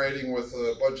collaborating with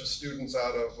a bunch of students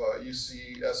out of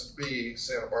UCSB,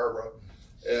 Santa Barbara,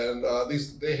 and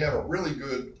they have a really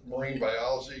good marine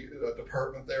biology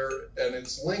department there, and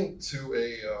it's linked to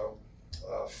a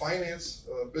finance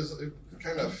business,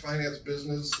 kind of finance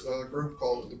business group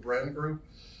called the Bren Group.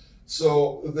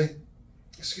 So they're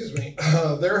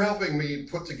helping me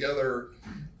put together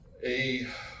a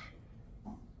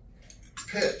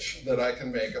pitch that I can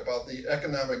make about the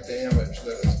economic damage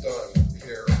that is done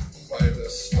here by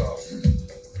this stuff.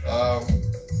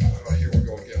 Here we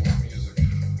go again with music.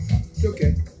 It's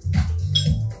okay.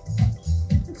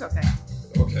 It's okay.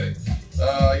 Okay.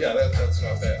 Yeah, that's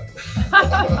not bad.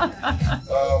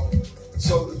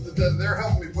 So they're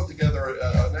helping me put together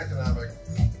an economic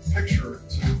picture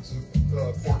to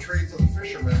portray to the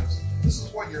fishermen. This is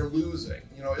what you're losing.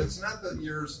 You know, it's not that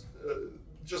you're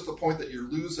just the point that you're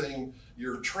losing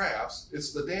your traps.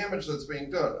 It's the damage that's being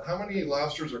done. How many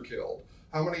lobsters are killed?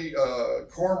 How many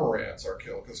cormorants are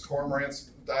killed? Because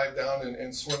cormorants dive down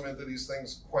and swim into these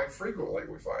things quite frequently,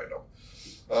 we find them.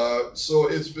 So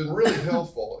it's been really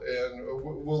helpful, and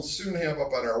we'll soon have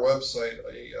up on our website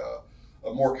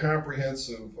a more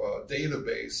comprehensive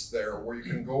database there where you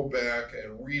can go back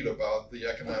and read about the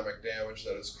economic damage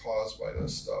that is caused by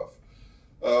this stuff.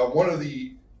 One of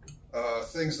the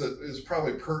things that is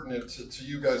probably pertinent to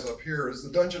you guys up here is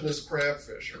the Dungeness crab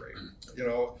fishery. You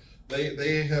know,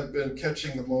 they have been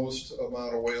catching the most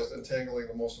amount of whales, entangling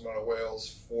the most amount of whales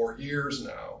for years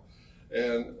now.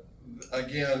 And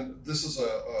again, this is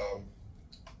the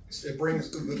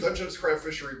Dungeness crab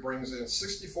fishery brings in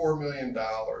 $64 million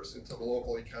into the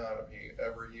local economy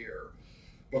every year.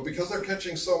 But because they're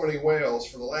catching so many whales,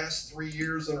 for the last 3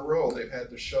 years in a row, they've had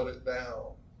to shut it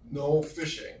down. No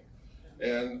fishing.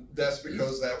 And that's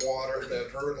because that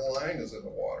vertical line is in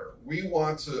the water. We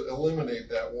want to eliminate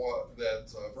that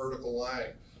vertical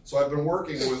line. So I've been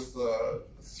working with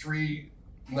 3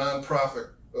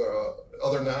 other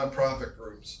nonprofit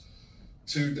groups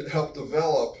to help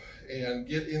develop and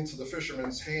get into the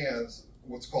fishermen's hands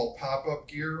what's called pop-up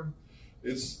gear.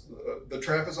 It's the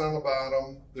trap is on the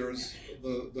bottom. There's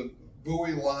the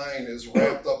buoy line is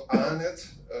wrapped up on it,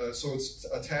 so it's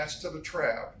attached to the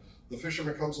trap. The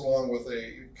fisherman comes along with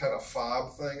a kind of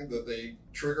fob thing that they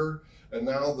trigger, and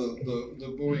now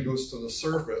the buoy goes to the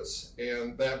surface,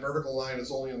 and that vertical line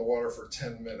is only in the water for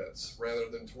 10 minutes rather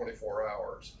than 24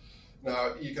 hours.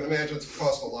 Now, you can imagine it's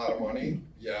cost a lot of money.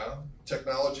 Yeah,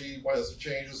 technology, as it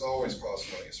changes, always costs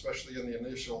money, especially in the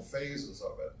initial phases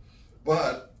of it.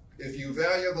 But if you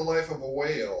value the life of a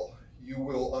whale, you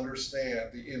will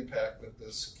understand the impact that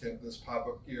this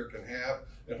pop-up gear can have,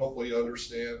 and hopefully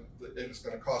understand that it's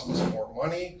going to cost us more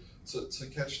money to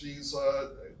catch these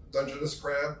Dungeness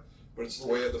crab, but it's the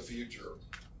way of the future.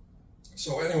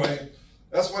 So anyway,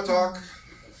 that's my talk.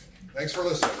 Thanks for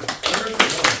listening.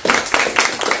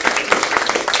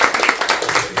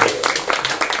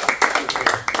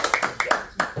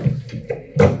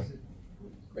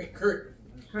 Great, Kurt.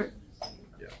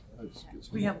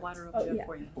 We have water up there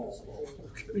for you.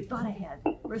 We thought ahead.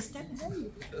 We're a step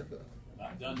ahead.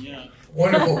 Not done yet.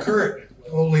 Wonderful, Kurt.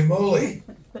 Holy moly.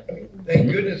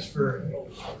 Thank goodness for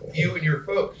you and your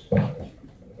folks.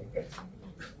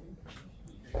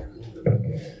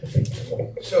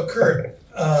 So Kurt,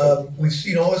 we've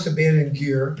seen all this abandoned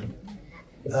gear.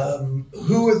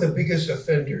 Who are the biggest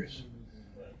offenders?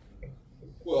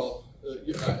 Well,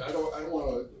 I don't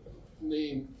want to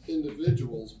name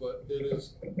individuals, but it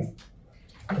is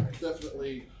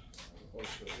definitely. Oh,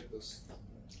 should I get this?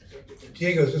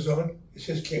 Diego, is this on? Is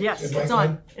this camera? Yes, it's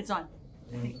on. It's on.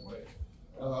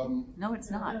 No,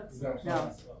 it's not.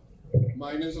 No.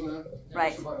 Mine isn't on?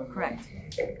 Right. Correct.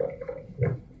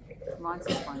 Mine's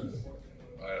is fine.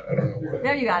 I don't know where.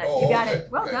 There you got it. Oh, You got okay, it.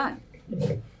 Well okay. done.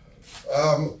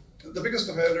 The biggest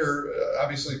offender,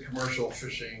 obviously, commercial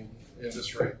fishing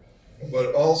industry,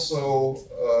 but also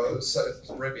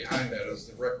right behind that is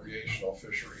the recreational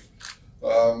fishery.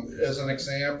 As an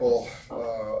example,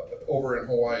 over in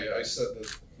Hawaii, I said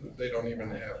that they don't even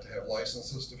have to have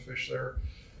licenses to fish there.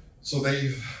 So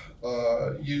they've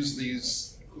used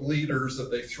these leaders that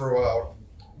they throw out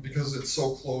because it's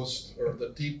so close, or the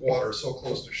deep water is so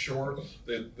close to shore.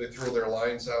 They throw their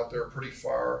lines out there pretty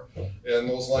far, and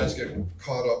those lines get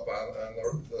caught up on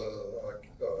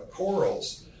the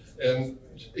corals. And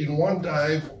in one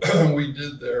dive we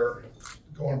did there,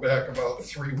 going back about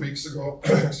 3 weeks ago,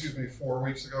 excuse me, 4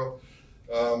 weeks ago,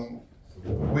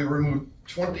 we removed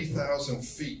 20,000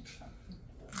 feet,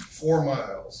 4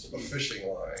 miles of fishing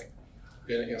line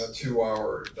in a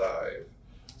 2-hour dive.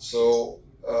 So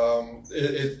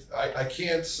I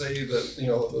can't say that, you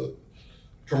know, the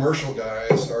commercial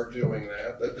guys are doing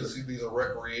that. These are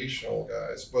recreational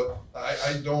guys, but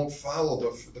I don't follow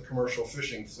the commercial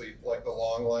fishing fleet, like the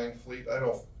long line fleet. I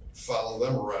don't follow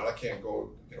them around. I can't go,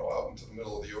 you know, out into the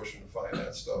middle of the ocean to find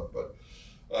that stuff. But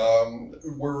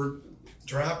we're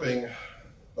dropping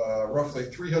roughly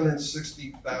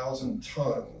 360,000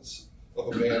 tons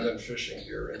of abandoned fishing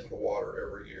gear into the water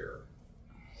every year.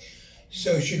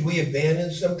 So should we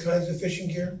abandon some kinds of fishing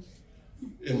gear?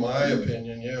 In my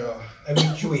opinion, yeah. I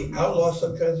mean, should we outlaw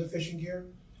some kinds of fishing gear?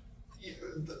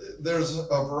 There's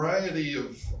a variety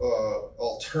of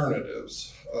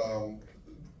alternatives.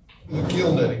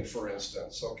 Gill netting, for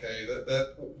instance, okay,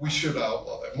 that we should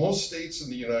outlaw that. Most states in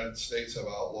the United States have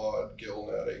outlawed gill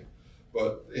netting,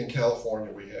 but in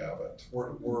California we haven't.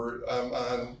 I'm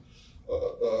on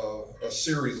a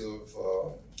series of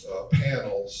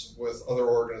panels with other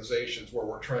organizations where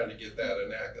we're trying to get that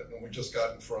enacted, and we just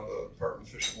got in front of the Department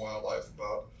of Fish and Wildlife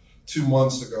about 2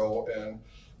 months ago, and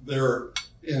we're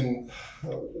in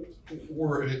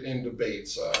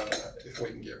debates on if we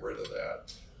can get rid of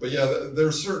that. But yeah,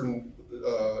 there's certain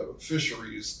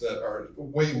fisheries that are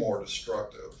way more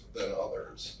destructive than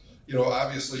others. You know,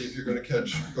 obviously, if you're going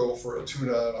to go for a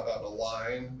tuna on a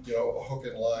line, you know, a hook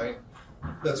and line,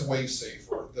 that's way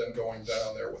safer than going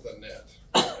down there with a net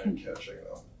and catching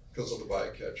them because of the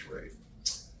bycatch rate.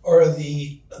 Are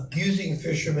the abusing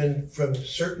fishermen from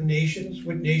certain nations?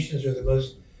 What nations are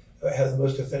have the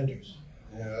most offenders?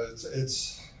 Yeah,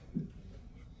 it's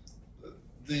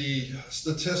the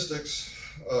statistics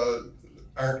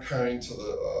aren't kind to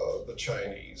the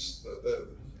Chinese. The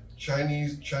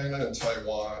Chinese, China, and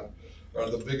Taiwan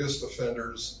are the biggest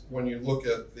offenders when you look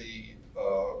at the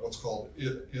what's called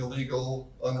illegal,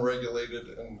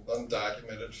 unregulated, and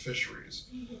undocumented fisheries.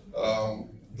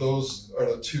 Those are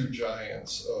the two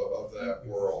giants of that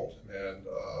world, and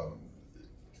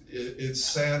it's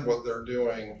sad what they're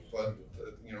doing. But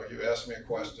you know, you asked me a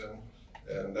question,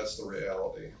 and that's the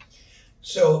reality.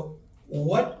 So,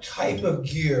 what type of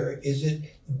gear is it?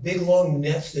 Big long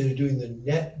nets that are doing the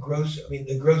gross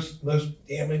most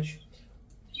damage?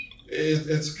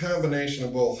 It's a combination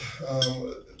of both.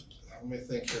 Let me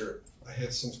think here. I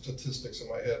had some statistics in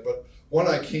my head, but one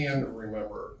I can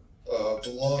remember, the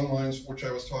long lines, which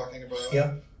I was talking about.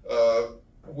 Yeah.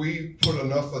 We put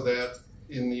enough of that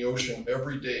in the ocean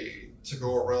every day to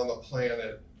go around the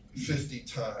planet 50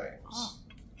 times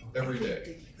every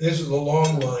day. This is the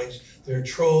long lines. They're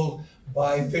trolled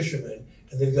by fishermen,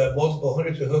 and they've got multiple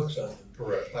hundreds of hooks on them.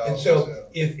 Correct. And so,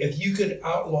 if you could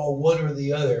outlaw one or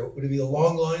the other, would it be the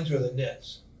long lines or the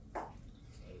nets?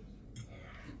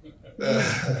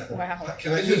 Wow.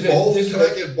 Can I get both? Can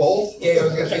I get both? Yeah, I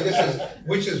was going to say,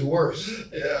 which is worse?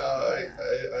 Yeah, I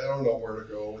don't know where to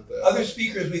go with that. Other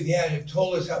speakers we've had have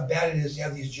told us how bad it is to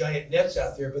have these giant nets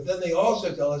out there, but then they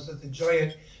also tell us that the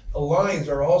giant lines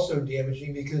are also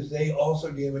damaging because they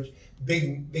also damage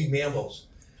big mammals.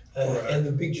 And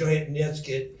the big giant nets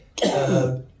get,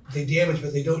 they damage,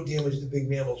 but they don't damage the big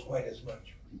mammals quite as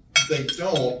much. they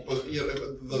don't, but you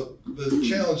know, the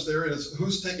challenge there is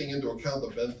who's taking into account the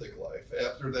benthic life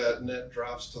after that net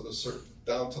drops to the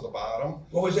down to the bottom.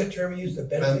 What was that term you used? The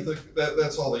benthic?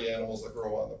 That's all the animals that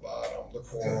grow on the bottom, the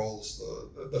corals,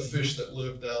 the fish that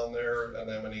live down there,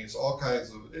 anemones, all kinds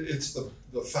of. It's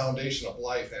the foundation of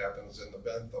life happens in the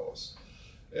benthos,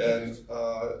 and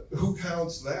who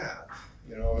counts that?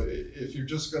 You know, if you're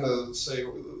just going to say,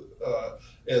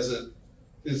 is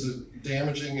it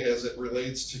damaging as it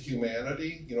relates to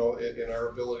humanity, you know, in our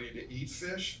ability to eat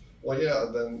fish? Well, yeah,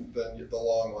 then the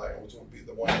long line, which would be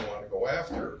the one you want to go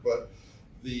after. But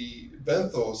the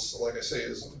benthos, like I say,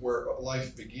 is where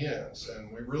life begins,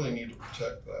 and we really need to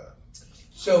protect that.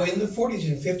 So in the 40s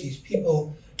and 50s,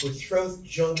 people would throw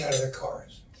junk out of their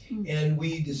cars. And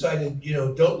we decided, you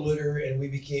know, don't litter, and we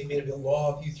made a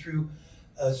law. If you threw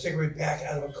a cigarette pack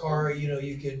out of a car, you know,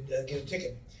 you could get a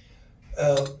ticket.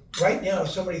 Right now, if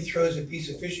somebody throws a piece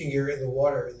of fishing gear in the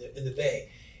water in the bay,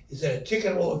 is that a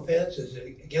ticketable offense? Is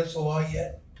it against the law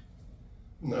yet?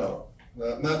 No,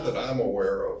 not that I'm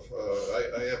aware of.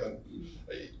 I haven't.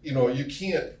 You know, you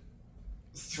can't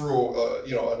throw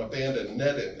you know, an abandoned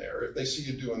net in there. If they see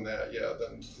you doing that, yeah,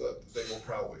 then they will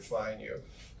probably fine you.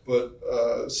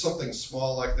 But something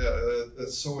small like that,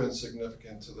 that's so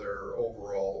insignificant to their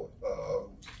overall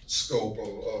scope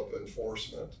of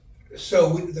enforcement.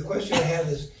 So the question I have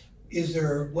is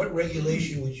there, what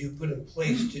regulation would you put in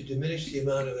place to diminish the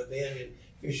amount of abandoned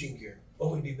fishing gear?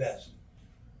 What would be best?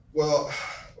 Well,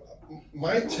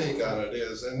 my take on it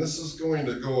is, and this is going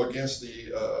to go against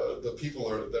the people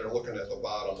that are looking at the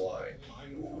bottom line.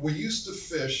 We used to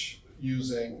fish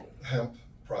using hemp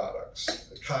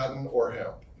products, cotton or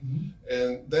hemp.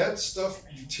 And that stuff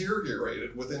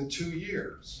deteriorated within 2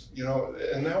 years, you know,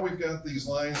 and now we've got these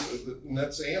lines, the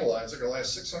nets analyzed, they're going to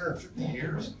last 650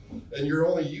 years, and you're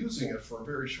only using it for a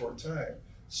very short time.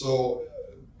 So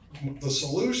the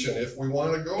solution, if we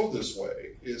want to go this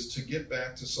way, is to get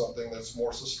back to something that's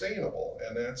more sustainable,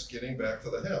 and that's getting back to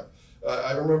the hemp.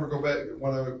 I remember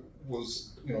when I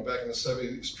was, you know, back in the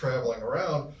 70s traveling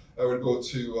around, I would go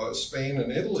to Spain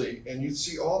and Italy, and you'd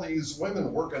see all these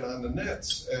women working on the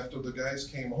nets after the guys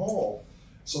came home.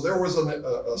 So there was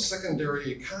a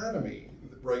secondary economy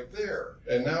right there.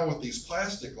 And now with these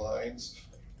plastic lines,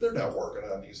 they're not working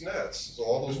on these nets. So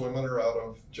all those women are out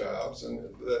of jobs, and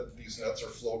these nets are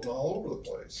floating all over the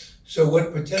place. So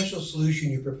what potential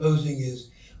solution you're proposing is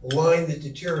a line that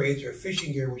deteriorates, or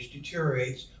fishing gear which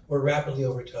deteriorates more rapidly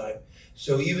over time.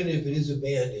 So even if it is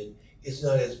abandoned, it's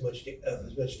not as much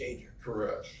danger.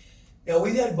 Correct. Now,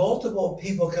 we've had multiple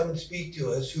people come and speak to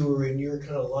us who are in your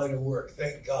kind of line of work,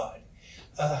 thank God.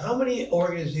 How many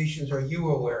organizations are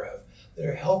you aware of that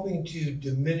are helping to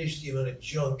diminish the amount of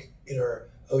junk in our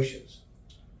oceans?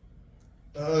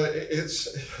 It's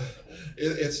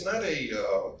not a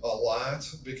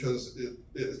lot, because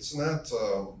it's not.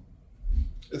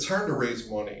 It's hard to raise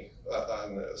money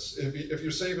on this. If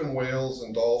you're saving whales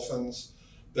and dolphins,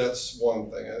 that's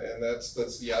one thing, and that's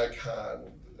the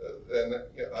icon. And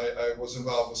I was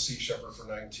involved with Sea Shepherd for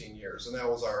 19 years, and that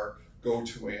was our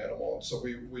go-to animal. And so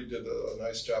we did a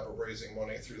nice job of raising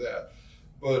money through that.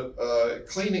 But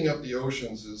cleaning up the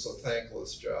oceans is a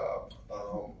thankless job.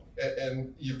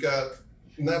 And you've got,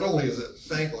 not only is it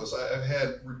thankless, I've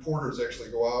had reporters actually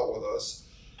go out with us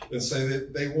and say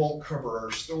that they won't cover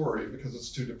our story because it's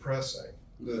too depressing.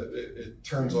 It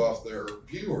turns off their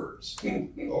viewers.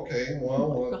 Okay,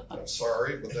 well, I'm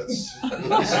sorry, but that's the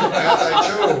path I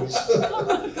chose.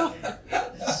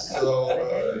 So,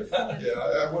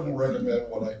 yeah, I wouldn't recommend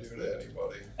what I do to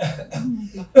anybody.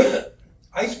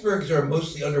 Icebergs are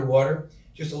mostly underwater.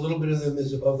 Just a little bit of them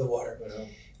is above the water. Yeah.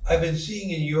 I've been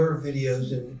seeing in your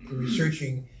videos and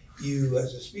researching you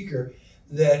as a speaker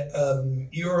that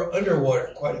you're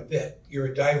underwater quite a bit. You're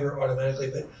a diver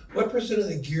automatically, but what percent of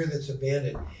the gear that's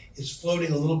abandoned is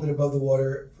floating a little bit above the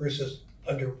water versus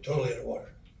totally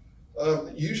underwater?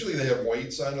 Usually they have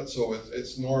weights on it, so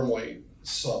it's normally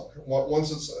sunk.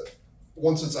 Once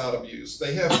it's out of use,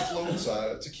 they have floats on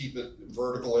it to keep it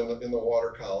vertical in the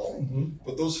water column,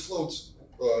 but those floats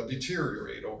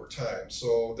deteriorate over time,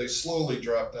 so they slowly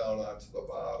drop down onto the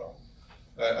bottom.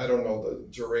 I don't know the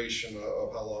duration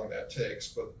of how long that takes,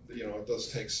 but you know, it does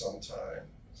take some time.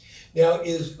 Now,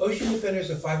 is Ocean Defenders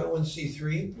a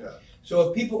 501c3? Yeah. So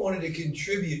if people wanted to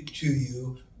contribute to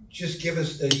you, just give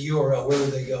us the URL. Where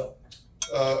would they go?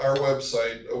 Our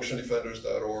website,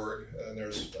 oceandefenders.org, and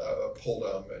there's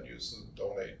pull-down menus that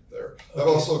donate there. Okay. I've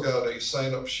also got a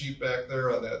sign-up sheet back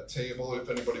there on that table if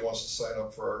anybody wants to sign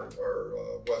up for our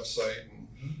website. And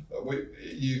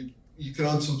you can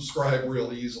unsubscribe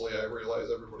real easily. I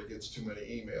realize everybody gets too many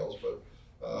emails, but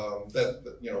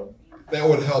That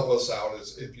would help us out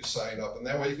if you sign up, and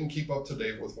that way you can keep up to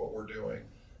date with what we're doing.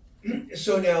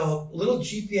 So now, little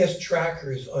GPS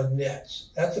trackers on nets,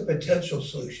 that's a potential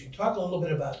solution. Talk a little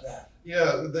bit about that.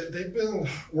 Yeah, they've been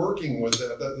working with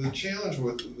that. The challenge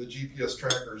with the GPS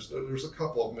trackers, there's a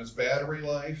couple of them. It's battery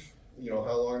life,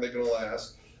 how long they're going to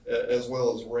last, as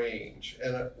well as range.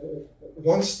 And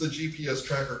once the GPS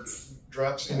tracker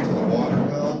drops into the water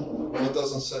column, it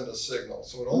doesn't send a signal.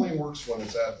 So it only works when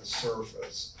it's at the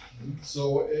surface.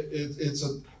 So it's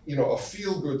a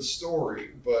feel-good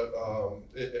story, but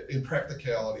in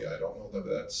practicality, I don't know that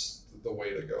that's the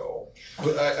way to go.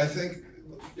 But I think,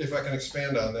 if I can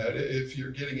expand on that, if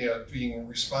you're getting at being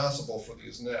responsible for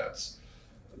these nets,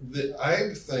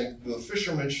 I think the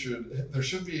fishermen there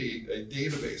should be a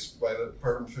database by the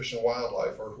Department of Fish and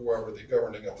Wildlife or whoever the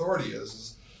governing authority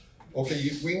is okay,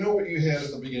 we know what you had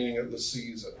at the beginning of the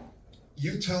season.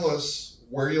 You tell us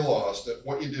where you lost it,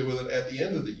 what you did with it at the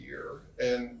end of the year,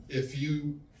 and if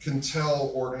you can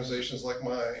tell organizations like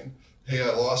mine, hey,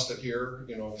 I lost it here,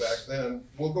 back then,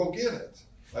 we'll go get it.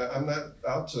 I'm not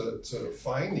out to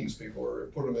find these people or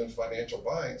put them in financial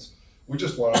binds. We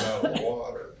just want them out of the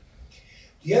water.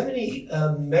 Do you have any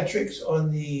metrics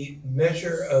on the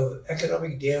measure of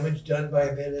economic damage done by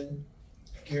abandoned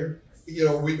gear?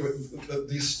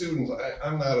 These students,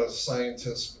 I'm not a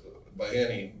scientist by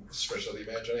any stretch of the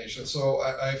imagination, so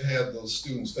I've had those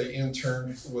students, they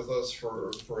interned with us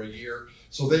for a year,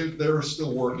 so they're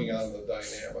still working on the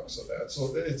dynamics of that.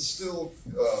 So it's still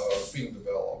being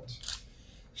developed.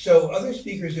 So other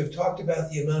speakers have talked about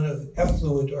the amount of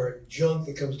effluent or junk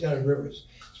that comes down in rivers,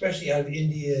 especially out of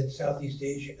India and Southeast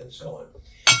Asia and so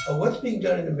on. What's being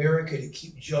done in America to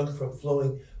keep junk from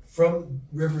flowing from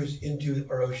rivers into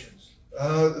our oceans?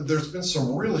 There's been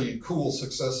some really cool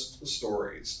success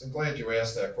stories. I'm glad you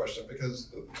asked that question,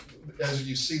 because as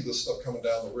you see this stuff coming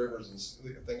down the rivers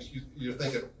and things, you're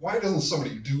thinking, why doesn't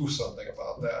somebody do something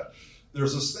about that?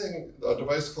 There's this thing, a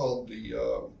device called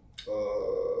the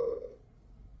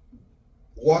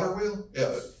water wheel?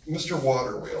 Yeah, Mr.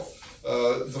 Water Wheel.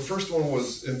 The first one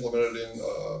was implemented in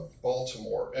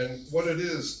Baltimore, and what it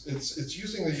is, it's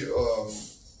using the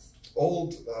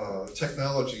old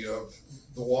technology of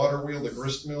the water wheel, the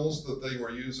grist mills that they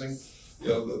were using.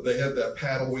 They had that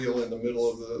paddle wheel in the middle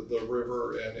of the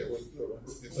river, and it would,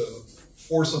 the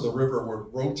force of the river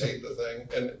would rotate the thing,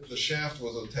 and the shaft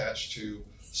was attached to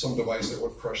some device that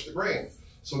would crush the grain.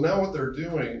 So now what they're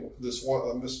doing, this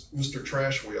Mr.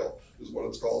 Trash Wheel is what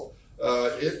it's called.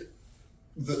 It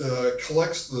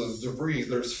collects the debris.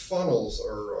 There's funnels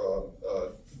or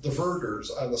diverters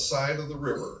on the side of the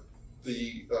river.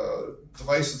 The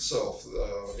device itself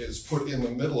is put in the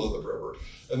middle of the river,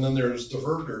 and then there's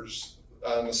diverters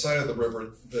on the side of the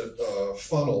river that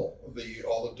funnel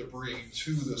all the debris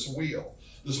to this wheel.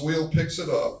 This wheel picks it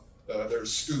up.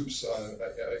 There's scoops on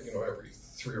every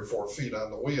 3 or 4 feet on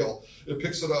the wheel. It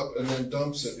picks it up and then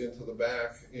dumps it into the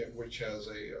back, which has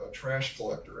a trash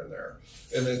collector in there.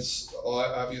 And it's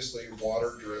obviously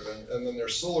water driven. And then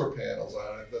there's solar panels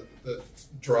on it that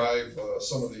drive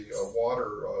some of the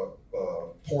water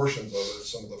portions of it,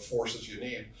 some of the forces you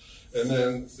need. And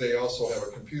then they also have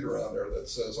a computer on there that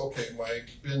says, okay, my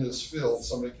bin is filled,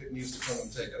 somebody needs to come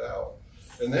and take it out.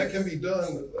 And that can be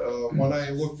done. When I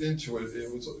looked into it,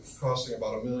 it was costing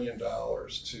about $1 million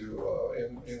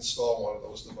to install one of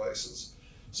those devices.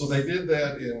 So they did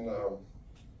that in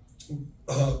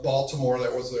Baltimore.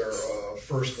 That was their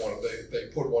first one. They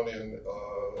put one in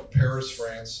Paris,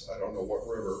 France. I don't know what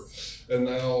river. And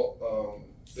now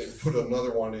they put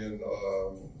another one in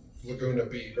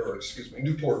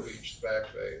Newport Beach,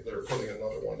 Back Bay. They're putting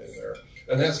another one in there.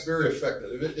 And that's very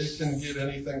effective. It can get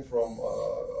anything from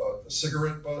a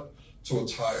cigarette butt to a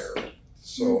tire.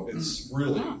 So it's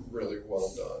really, really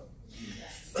well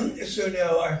done. So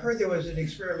now I heard there was an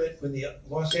experiment with the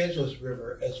Los Angeles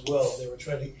River as well. They were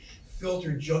trying to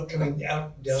filter junk coming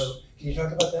out down. Can you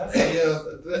talk about that? Yeah,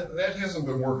 that hasn't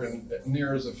been working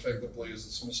near as effectively as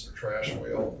this Mr. Trash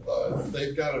Wheel.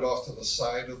 They've got it off to the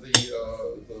side of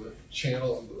the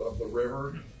channel of the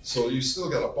river, so you still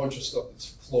got a bunch of stuff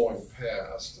that's flowing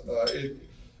past.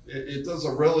 It does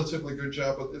a relatively good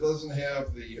job, but it doesn't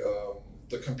have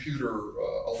the computer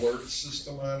alert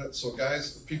system on it. So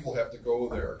people have to go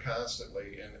there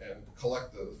constantly and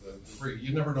collect the debris.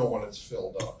 You never know when it's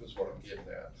filled up, is what I'm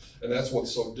getting at. And that's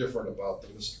what's so different about the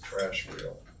Mr. Trash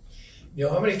Wheel.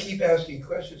 I'm going to keep asking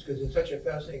questions because it's such a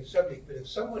fascinating subject, but if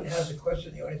someone has a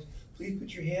question in the audience, please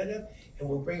put your hand up and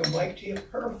we'll bring a mic to you.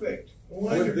 Perfect.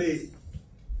 Wonderful.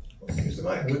 Here's the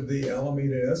mic. Would the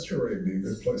Alameda Estuary be a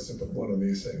good place to put one of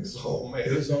these things? Oh man,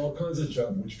 There's all kinds of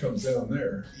junk which comes down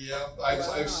there. yeah,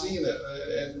 I've seen it,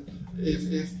 and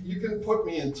if you can put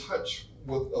me in touch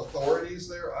with authorities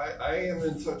there, I am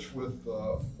in touch with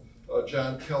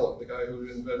John Kellett, the guy who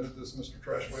invented this Mr.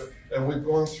 Trash Whale, and we've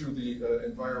gone through the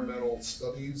environmental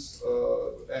studies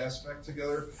aspect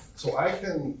together, so I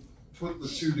can put the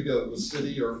two together, the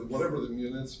city or whatever the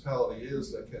municipality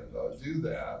is that can do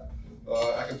that.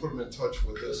 I can put them in touch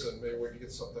with this, and maybe we can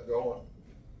get something going.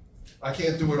 I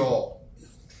can't do it all.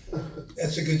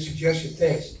 That's a good suggestion.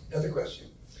 Thanks. Another question.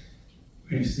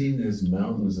 We've seen these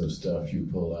mountains of stuff you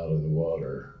pull out of the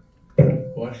water.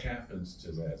 What happens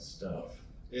to that stuff?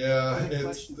 Yeah,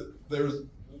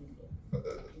 there's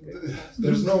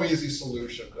no easy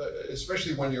solution,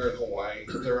 especially when you're in Hawaii.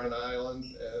 They're an island,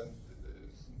 and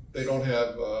they don't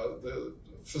have the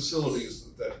facilities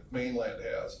that mainland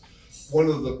has. One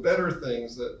of the better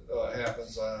things that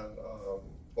happens on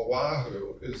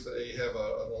Oahu is they have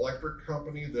an electric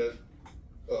company that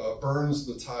burns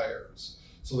the tires.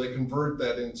 So they convert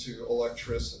that into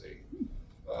electricity.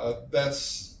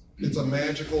 It's a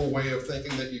magical way of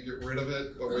thinking that you get rid of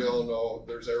it, but we all know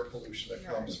there's air pollution that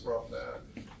comes from that.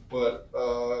 But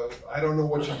I don't know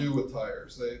what you do with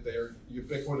tires. They are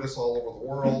ubiquitous all over the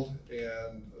world,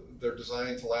 and they're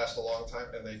designed to last a long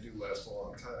time, and they do last a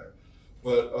long time.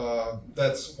 But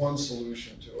that's one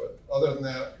solution to it. Other than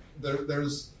that,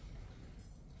 there's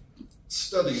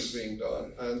studies being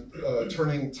done on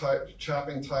chopping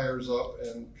tires up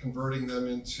and converting them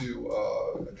into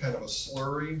a kind of a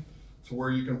slurry to where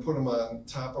you can put them on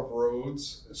top of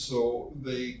roads. So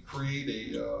they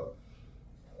create a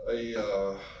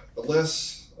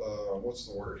less, what's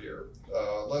the word here?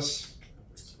 Less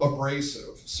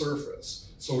abrasive surface.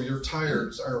 So your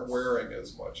tires aren't wearing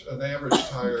as much. An average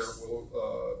tire will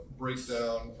break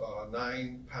down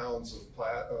 9 pounds of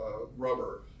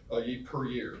rubber per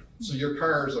year. So your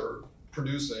cars are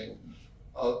producing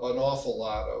an awful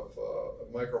lot of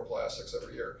microplastics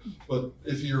every year. But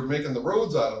if you're making the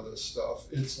roads out of this stuff,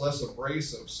 it's less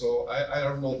abrasive. So I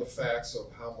don't know the facts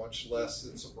of how much less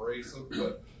it's abrasive,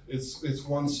 but it's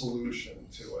one solution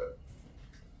to it.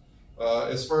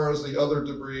 As far as the other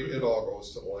debris, it all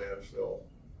goes to the landfill.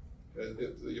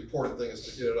 The important thing is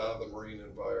to get it out of the marine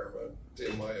environment,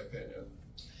 in my opinion.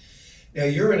 Now,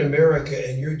 you're in America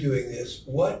and you're doing this.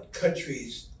 What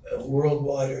countries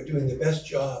worldwide are doing the best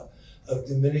job of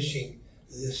diminishing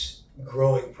this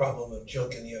growing problem of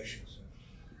junk in the oceans?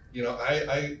 You know,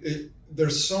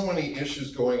 there's so many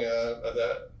issues going on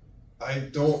that I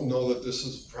don't know that this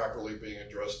is properly being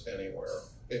addressed anywhere,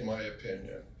 in my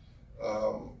opinion.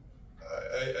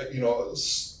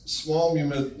 Small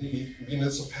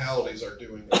municipalities are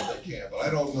doing what they can, but I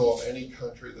don't know of any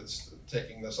country that's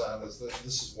taking this on as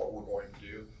this is what we're going to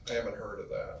do. I haven't heard of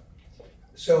that.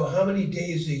 So how many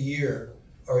days a year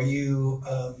are you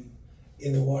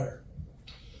in the water?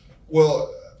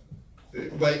 Well,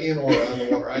 by in or on the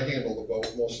water, I handle the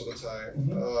boat most of the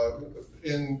time.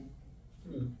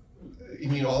 You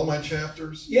mean all my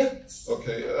chapters? Yeah.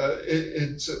 Okay,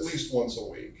 it's at least once a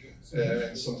week,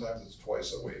 and sometimes it's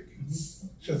twice a week.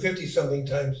 So 50-something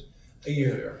times a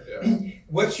year. Yeah.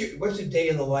 What's a day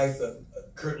in the life of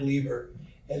Kurt Lieber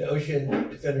and Ocean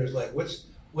Defenders like? What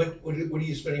are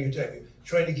you spending your time?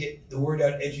 Trying to get the word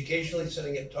out educationally,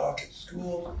 setting up talk at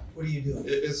school? What are you doing?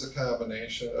 It's a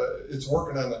combination. It's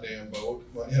working on the damn boat,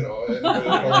 you know. Yeah,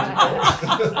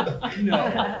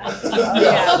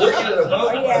 working on a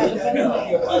boat. That might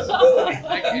be a possibility.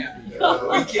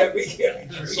 We can't be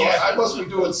true. So I must be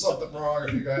doing something wrong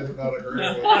if you guys are not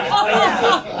agreeing with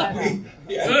me.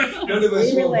 None of us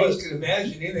can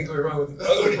imagine anything going wrong with the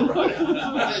boat.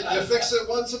 You fix it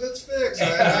once and it's fixed.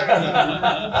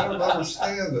 I don't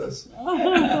understand this.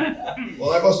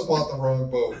 Well, I must have bought the wrong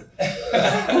boat.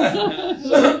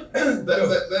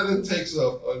 That takes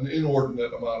up an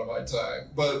inordinate amount of my time.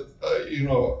 But,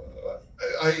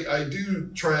 I do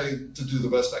try to do the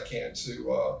best I can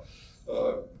to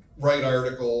write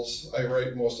articles. I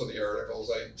write most of the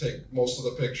articles. I take most of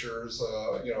the pictures,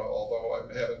 although I'm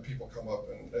having people come up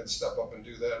and step up and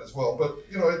do that as well. But,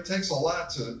 it takes a lot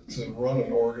to run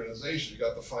an organization. You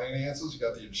got the finances, you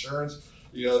got the insurance,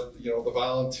 you got, the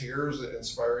volunteers,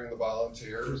 inspiring the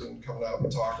volunteers and coming out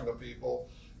and talking to people,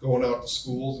 going out to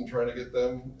schools and trying to get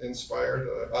them inspired.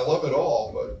 I love it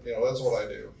all, but, that's what I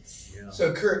do. Yeah.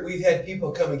 So, Kurt, we've had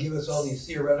people come and give us all these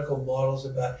theoretical models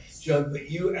about junk, but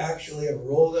you actually have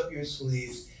rolled up your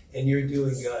sleeves and you're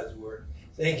doing God's work.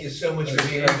 Thank you so much for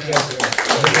being on camera.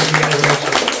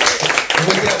 And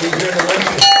with that, we adjourn the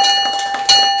luncheon.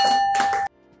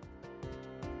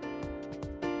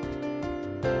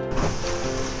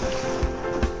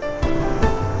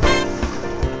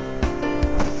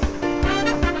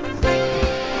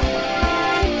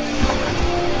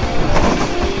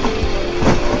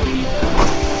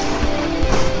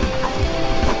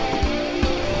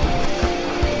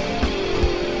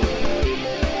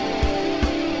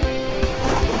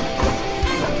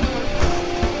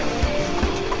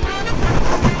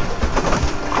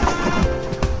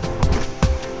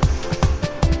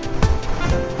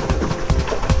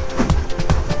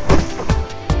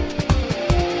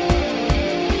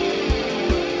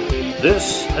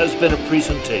 This has been a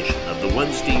presentation of the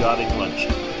Wednesday Yachting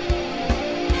Luncheon.